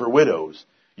looking for widows.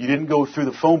 You didn't go through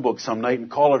the phone book some night and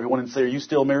call everyone and say, are you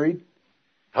still married?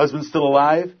 Husband still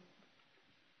alive?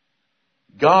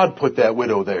 God put that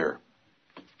widow there.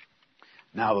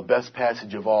 Now the best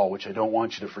passage of all, which I don't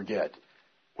want you to forget.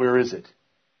 Where is it?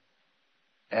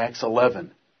 Acts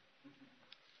 11.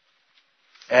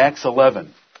 Acts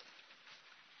 11.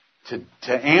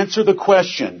 To answer the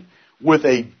question with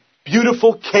a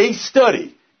beautiful case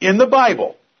study in the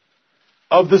Bible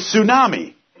of the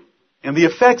tsunami and the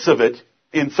effects of it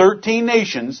in 13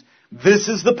 nations, this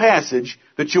is the passage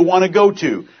that you want to go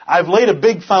to. I've laid a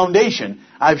big foundation.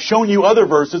 I've shown you other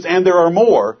verses, and there are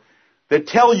more, that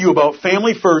tell you about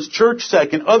family first, church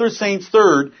second, other saints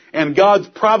third, and God's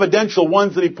providential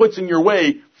ones that He puts in your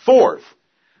way fourth.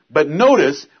 But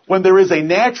notice, when there is a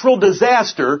natural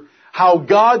disaster, how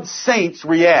God's saints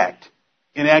react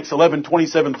in Acts 11,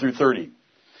 27 through 30.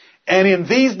 And in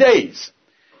these days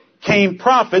came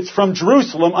prophets from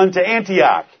Jerusalem unto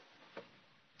Antioch.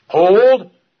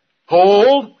 Hold.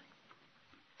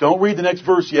 Don't read the next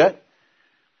verse yet.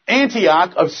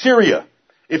 Antioch of Syria.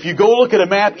 If you go look at a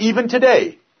map even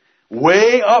today,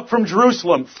 way up from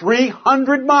Jerusalem,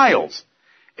 300 miles,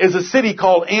 is a city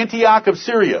called Antioch of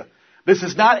Syria. This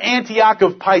is not Antioch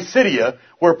of Pisidia,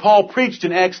 where Paul preached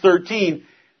in Acts 13,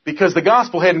 because the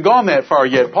gospel hadn't gone that far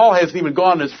yet. Paul hasn't even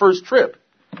gone on his first trip.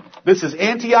 This is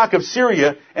Antioch of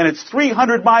Syria, and it's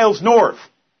 300 miles north.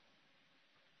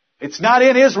 It's not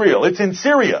in Israel, it's in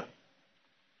Syria.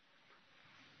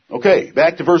 Okay,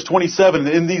 back to verse 27.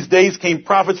 In these days came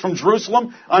prophets from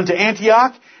Jerusalem unto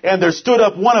Antioch, and there stood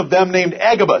up one of them named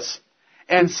Agabus,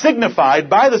 and signified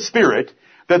by the Spirit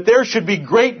that there should be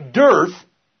great dearth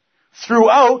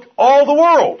throughout all the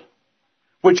world,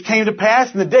 which came to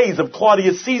pass in the days of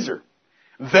Claudius Caesar.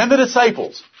 Then the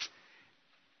disciples,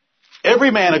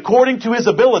 every man according to his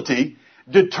ability,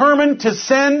 determined to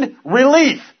send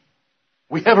relief.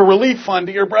 We have a relief fund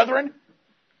here, brethren.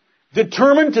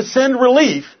 Determined to send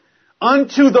relief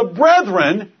unto the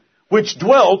brethren which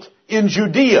dwelt in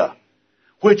Judea,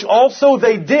 which also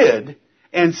they did,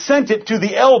 and sent it to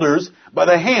the elders by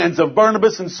the hands of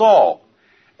Barnabas and Saul.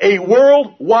 A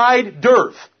worldwide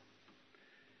dearth.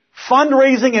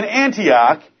 Fundraising in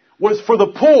Antioch was for the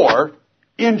poor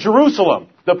in Jerusalem,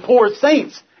 the poor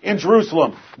saints in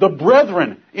Jerusalem, the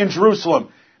brethren in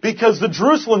Jerusalem, because the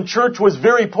Jerusalem church was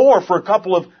very poor for a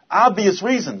couple of obvious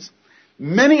reasons.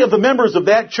 Many of the members of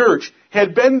that church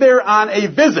had been there on a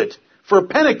visit for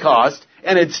Pentecost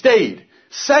and had stayed.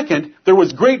 Second, there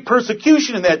was great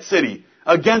persecution in that city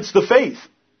against the faith.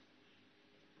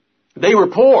 They were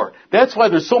poor. That's why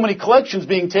there's so many collections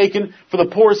being taken for the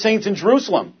poor saints in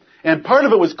Jerusalem. And part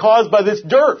of it was caused by this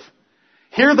dearth.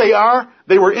 Here they are.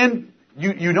 They were in,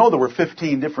 you know there were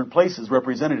 15 different places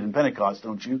represented in Pentecost,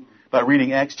 don't you? By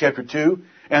reading Acts chapter 2.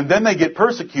 And then they get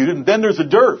persecuted, and then there's a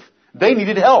dearth. They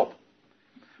needed help.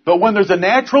 But when there's a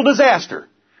natural disaster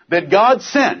that God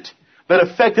sent that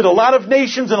affected a lot of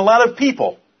nations and a lot of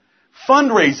people,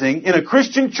 fundraising in a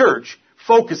Christian church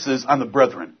focuses on the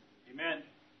brethren. Amen.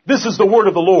 This is the word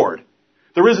of the Lord.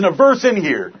 There isn't a verse in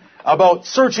here about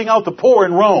searching out the poor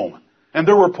in Rome, and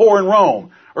there were poor in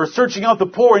Rome, or searching out the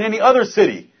poor in any other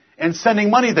city and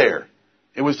sending money there.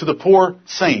 It was to the poor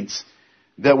saints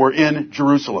that were in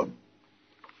Jerusalem.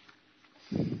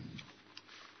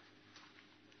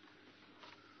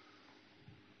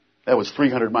 That was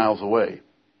 300 miles away.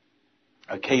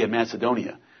 Achaia,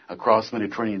 Macedonia, across the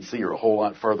Mediterranean Sea, are a whole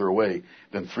lot farther away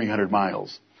than 300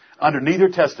 miles. Under neither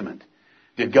testament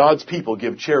did God's people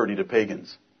give charity to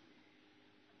pagans.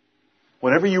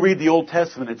 Whenever you read the Old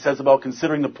Testament, it says about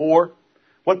considering the poor.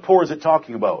 What poor is it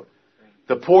talking about?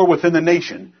 The poor within the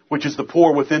nation, which is the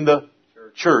poor within the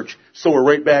church. So we're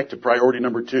right back to priority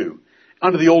number 2.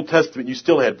 Under the Old Testament, you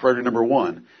still had priority number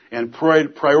 1. And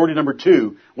priority number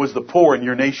 2 was the poor in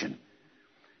your nation.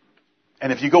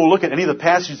 And if you go look at any of the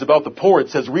passages about the poor, it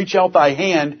says, reach out thy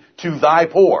hand to thy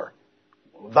poor.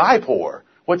 Thy poor.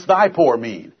 What's thy poor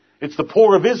mean? It's the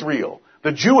poor of Israel,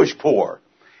 the Jewish poor.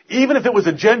 Even if it was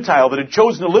a Gentile that had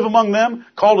chosen to live among them,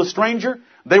 called a stranger,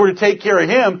 they were to take care of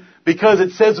him because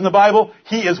it says in the Bible,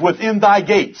 he is within thy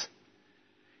gates.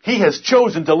 He has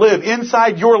chosen to live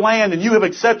inside your land and you have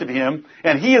accepted him,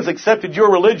 and he has accepted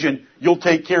your religion, you'll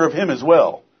take care of him as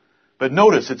well. But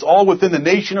notice, it's all within the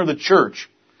nation or the church.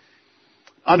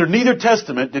 Under neither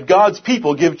testament did God's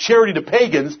people give charity to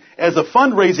pagans as a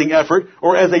fundraising effort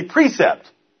or as a precept.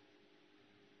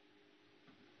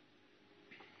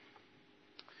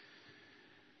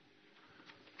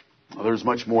 Well, there's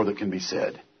much more that can be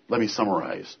said. Let me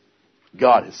summarize.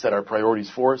 God has set our priorities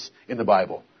for us in the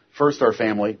Bible. First, our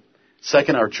family.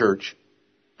 Second, our church.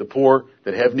 The poor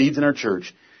that have needs in our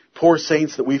church. Poor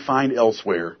saints that we find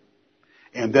elsewhere.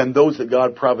 And then those that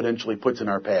God providentially puts in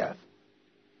our path.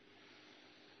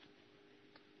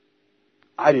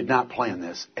 I did not plan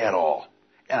this at all.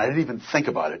 And I didn't even think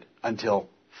about it until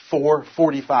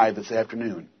 4:45 this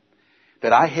afternoon.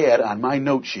 That I had on my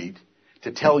note sheet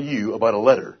to tell you about a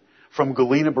letter from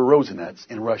Galina Berezovets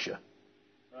in Russia.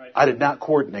 Right. I did not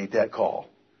coordinate that call.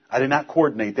 I did not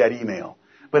coordinate that email.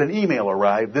 But an email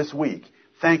arrived this week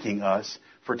thanking us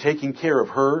for taking care of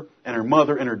her and her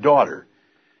mother and her daughter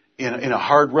in a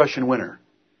hard Russian winter,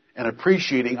 and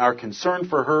appreciating our concern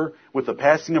for her with the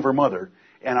passing of her mother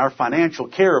and our financial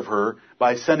care of her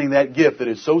by sending that gift that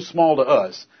is so small to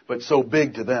us but so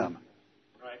big to them.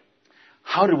 Right.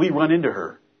 How did we run into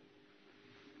her?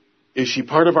 Is she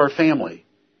part of our family?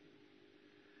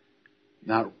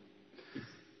 Not.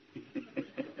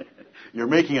 You're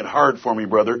making it hard for me,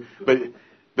 brother.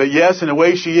 But yes, in a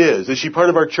way she is. Is she part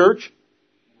of our church?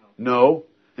 No.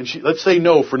 And let's say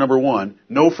no for number one,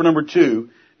 no for number two,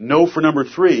 no for number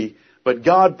three. But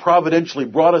God providentially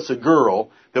brought us a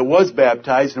girl that was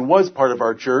baptized and was part of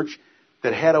our church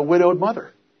that had a widowed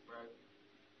mother. Right.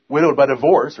 Widowed by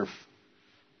divorce. Her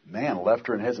man left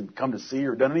her and hasn't come to see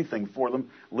her or done anything for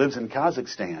them. Lives in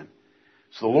Kazakhstan.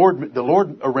 So the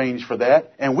Lord arranged for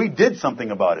that, and we did something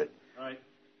about it. Right.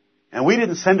 And we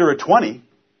didn't send her a 20.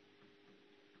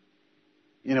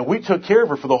 We took care of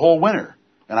her for the whole winter.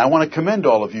 And I want to commend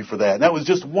all of you for that. And that was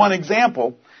just one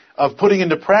example of putting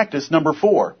into practice number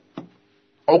 4.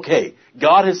 Okay,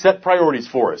 God has set priorities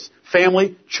for us.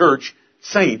 Family, church,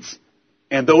 saints,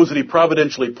 and those that He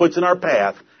providentially puts in our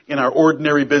path in our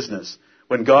ordinary business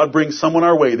when God brings someone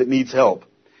our way that needs help.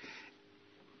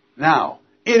 Now,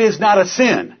 it is not a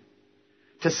sin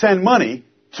to send money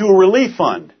to a relief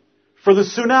fund for the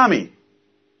tsunami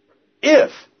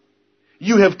if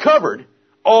you have covered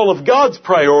all of God's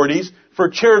priorities for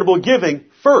charitable giving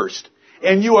first,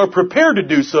 and you are prepared to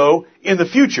do so in the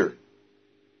future.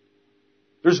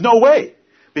 There's no way,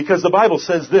 because the Bible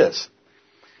says this: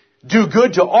 do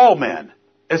good to all men,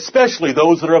 especially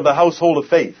those that are of the household of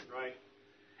faith. Right.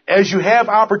 As you have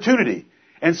opportunity.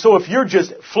 And so if you're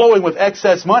just flowing with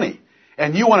excess money,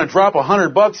 and you want to drop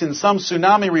 $100 in some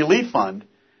tsunami relief fund,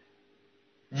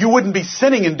 you wouldn't be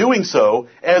sinning in doing so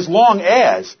as long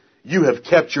as you have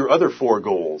kept your other 4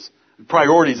 goals,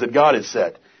 priorities that God has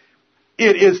set.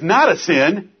 It is not a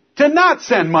sin to not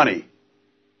send money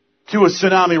to a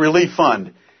tsunami relief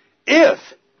fund if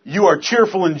you are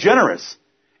cheerful and generous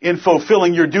in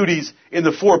fulfilling your duties in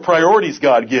the 4 priorities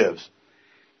God gives.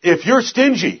 If you're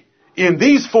stingy in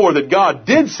these 4 that God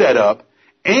did set up,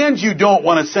 and you don't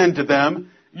want to send to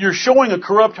them, you're showing a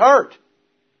corrupt heart.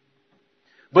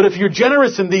 But if you're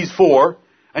generous in these 4,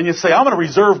 and you say, I'm going to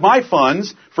reserve my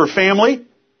funds for family,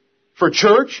 for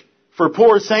church, for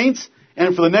poor saints,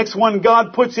 and for the next one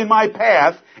God puts in my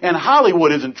path, and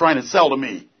Hollywood isn't trying to sell to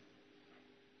me.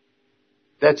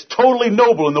 That's totally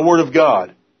noble in the Word of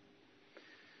God.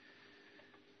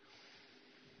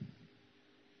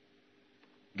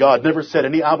 God never set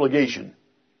any obligation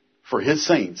for His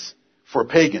saints, for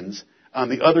pagans, on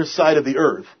the other side of the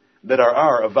earth that are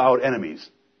our avowed enemies.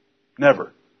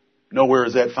 Never. Nowhere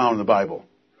is that found in the Bible.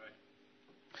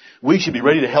 We should be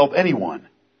ready to help anyone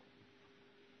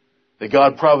that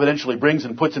God providentially brings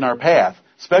and puts in our path,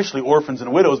 especially orphans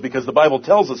and widows, because the Bible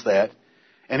tells us that.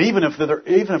 And even if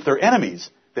they're enemies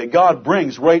that God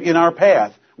brings right in our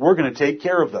path, we're going to take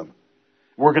care of them.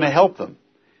 We're going to help them.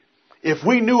 If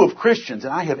we knew of Christians,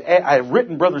 and I have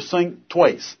written Brother Singh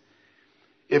twice,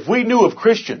 if we knew of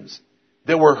Christians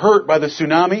that were hurt by the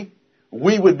tsunami,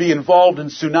 we would be involved in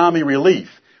tsunami relief.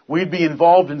 We'd be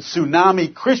involved in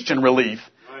tsunami Christian relief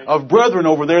of brethren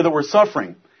over there that were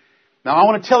suffering. Now, I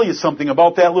want to tell you something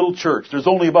about that little church. There's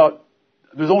only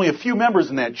a few members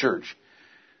in that church.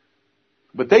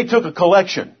 But they took a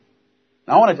collection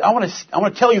Now, I want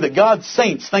to tell you that God's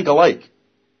saints think alike.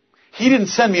 He didn't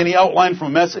send me any outline from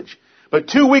a message. But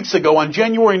 2 weeks ago, on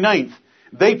January 9th,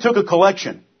 they took a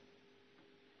collection.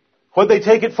 What'd they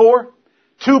take it for?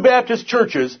 2 Baptist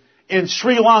churches in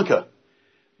Sri Lanka.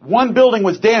 One building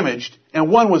was damaged and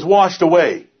one was washed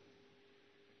away.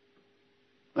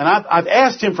 And I've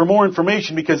asked him for more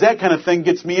information because that kind of thing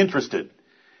gets me interested.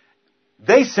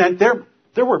 They sent there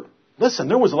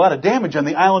was a lot of damage on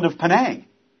the island of Penang.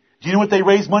 Do you know what they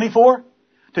raised money for?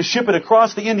 To ship it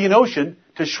across the Indian Ocean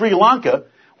to Sri Lanka,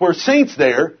 where saints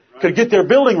there could get their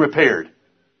building repaired.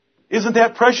 Isn't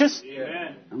that precious?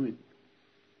 Amen. I mean,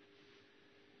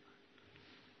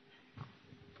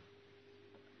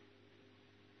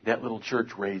 that little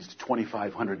church raised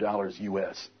 $2,500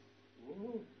 US.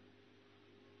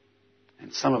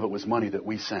 And some of it was money that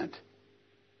we sent.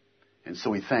 And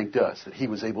so he thanked us that he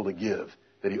was able to give,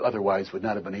 that he otherwise would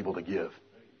not have been able to give.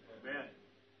 Amen.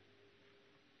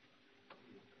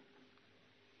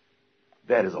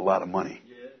 That is a lot of money.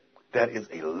 That is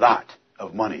a lot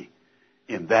of money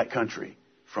in that country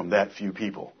from that few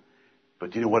people.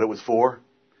 But do you know what it was for?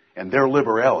 And their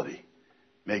liberality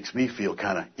makes me feel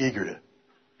kind of eager to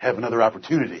have another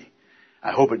opportunity.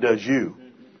 I hope it does you.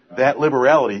 That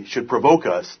liberality should provoke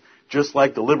us, just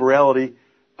like the liberality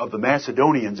of the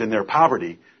Macedonians in their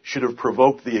poverty should have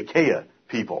provoked the Achaia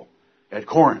people at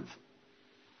Corinth.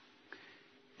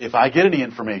 If I get any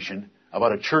information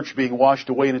about a church being washed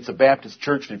away and it's a Baptist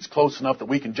church and it's close enough that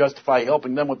we can justify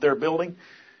helping them with their building,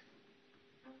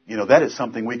 that is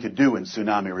something we could do in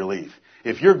tsunami relief.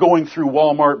 If you're going through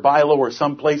Walmart, Bilo, or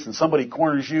someplace and somebody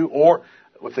corners you, or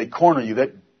if they corner you,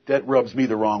 that rubs me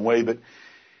the wrong way, but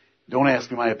don't ask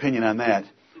me my opinion on that.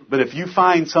 But if you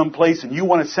find some place and you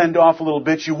want to send off a little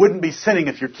bit, you wouldn't be sinning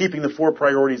if you're keeping the 4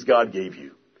 priorities God gave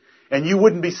you. And you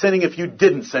wouldn't be sinning if you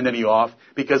didn't send any off,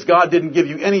 because God didn't give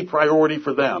you any priority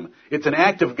for them. It's an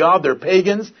act of God. They're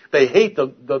pagans. They hate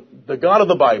the God of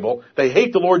the Bible. They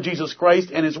hate the Lord Jesus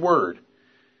Christ and His Word.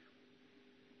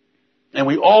 And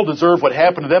we all deserve what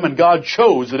happened to them, and God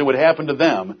chose that it would happen to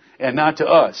them and not to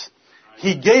us.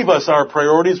 He gave us our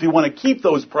priorities. We want to keep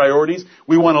those priorities.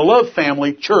 We want to love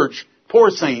family, church, poor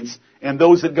saints, and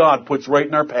those that God puts right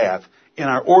in our path in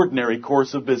our ordinary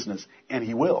course of business. And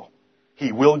He will.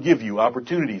 He will give you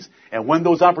opportunities. And when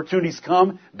those opportunities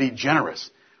come, be generous.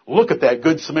 Look at that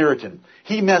Good Samaritan.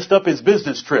 He messed up his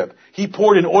business trip. He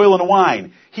poured in oil and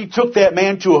wine. He took that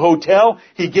man to a hotel.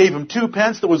 He gave him 2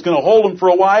 pence that was going to hold him for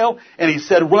a while. And he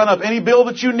said, run up any bill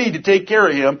that you need to take care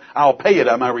of him. I'll pay it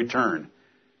on my return.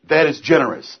 That is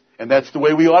generous. And that's the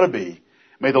way we ought to be.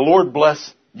 May the Lord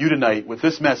bless you tonight with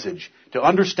this message to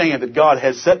understand that God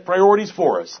has set priorities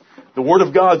for us. The Word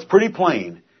of God's pretty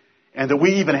plain. And that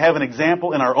we even have an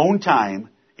example in our own time,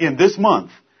 in this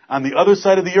month, on the other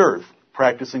side of the earth,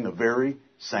 practicing the very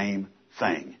same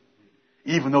thing.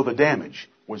 Even though the damage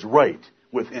was right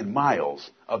within miles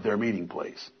of their meeting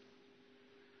place.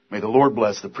 May the Lord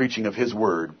bless the preaching of His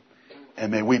Word,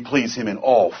 and may we please Him in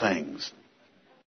all things.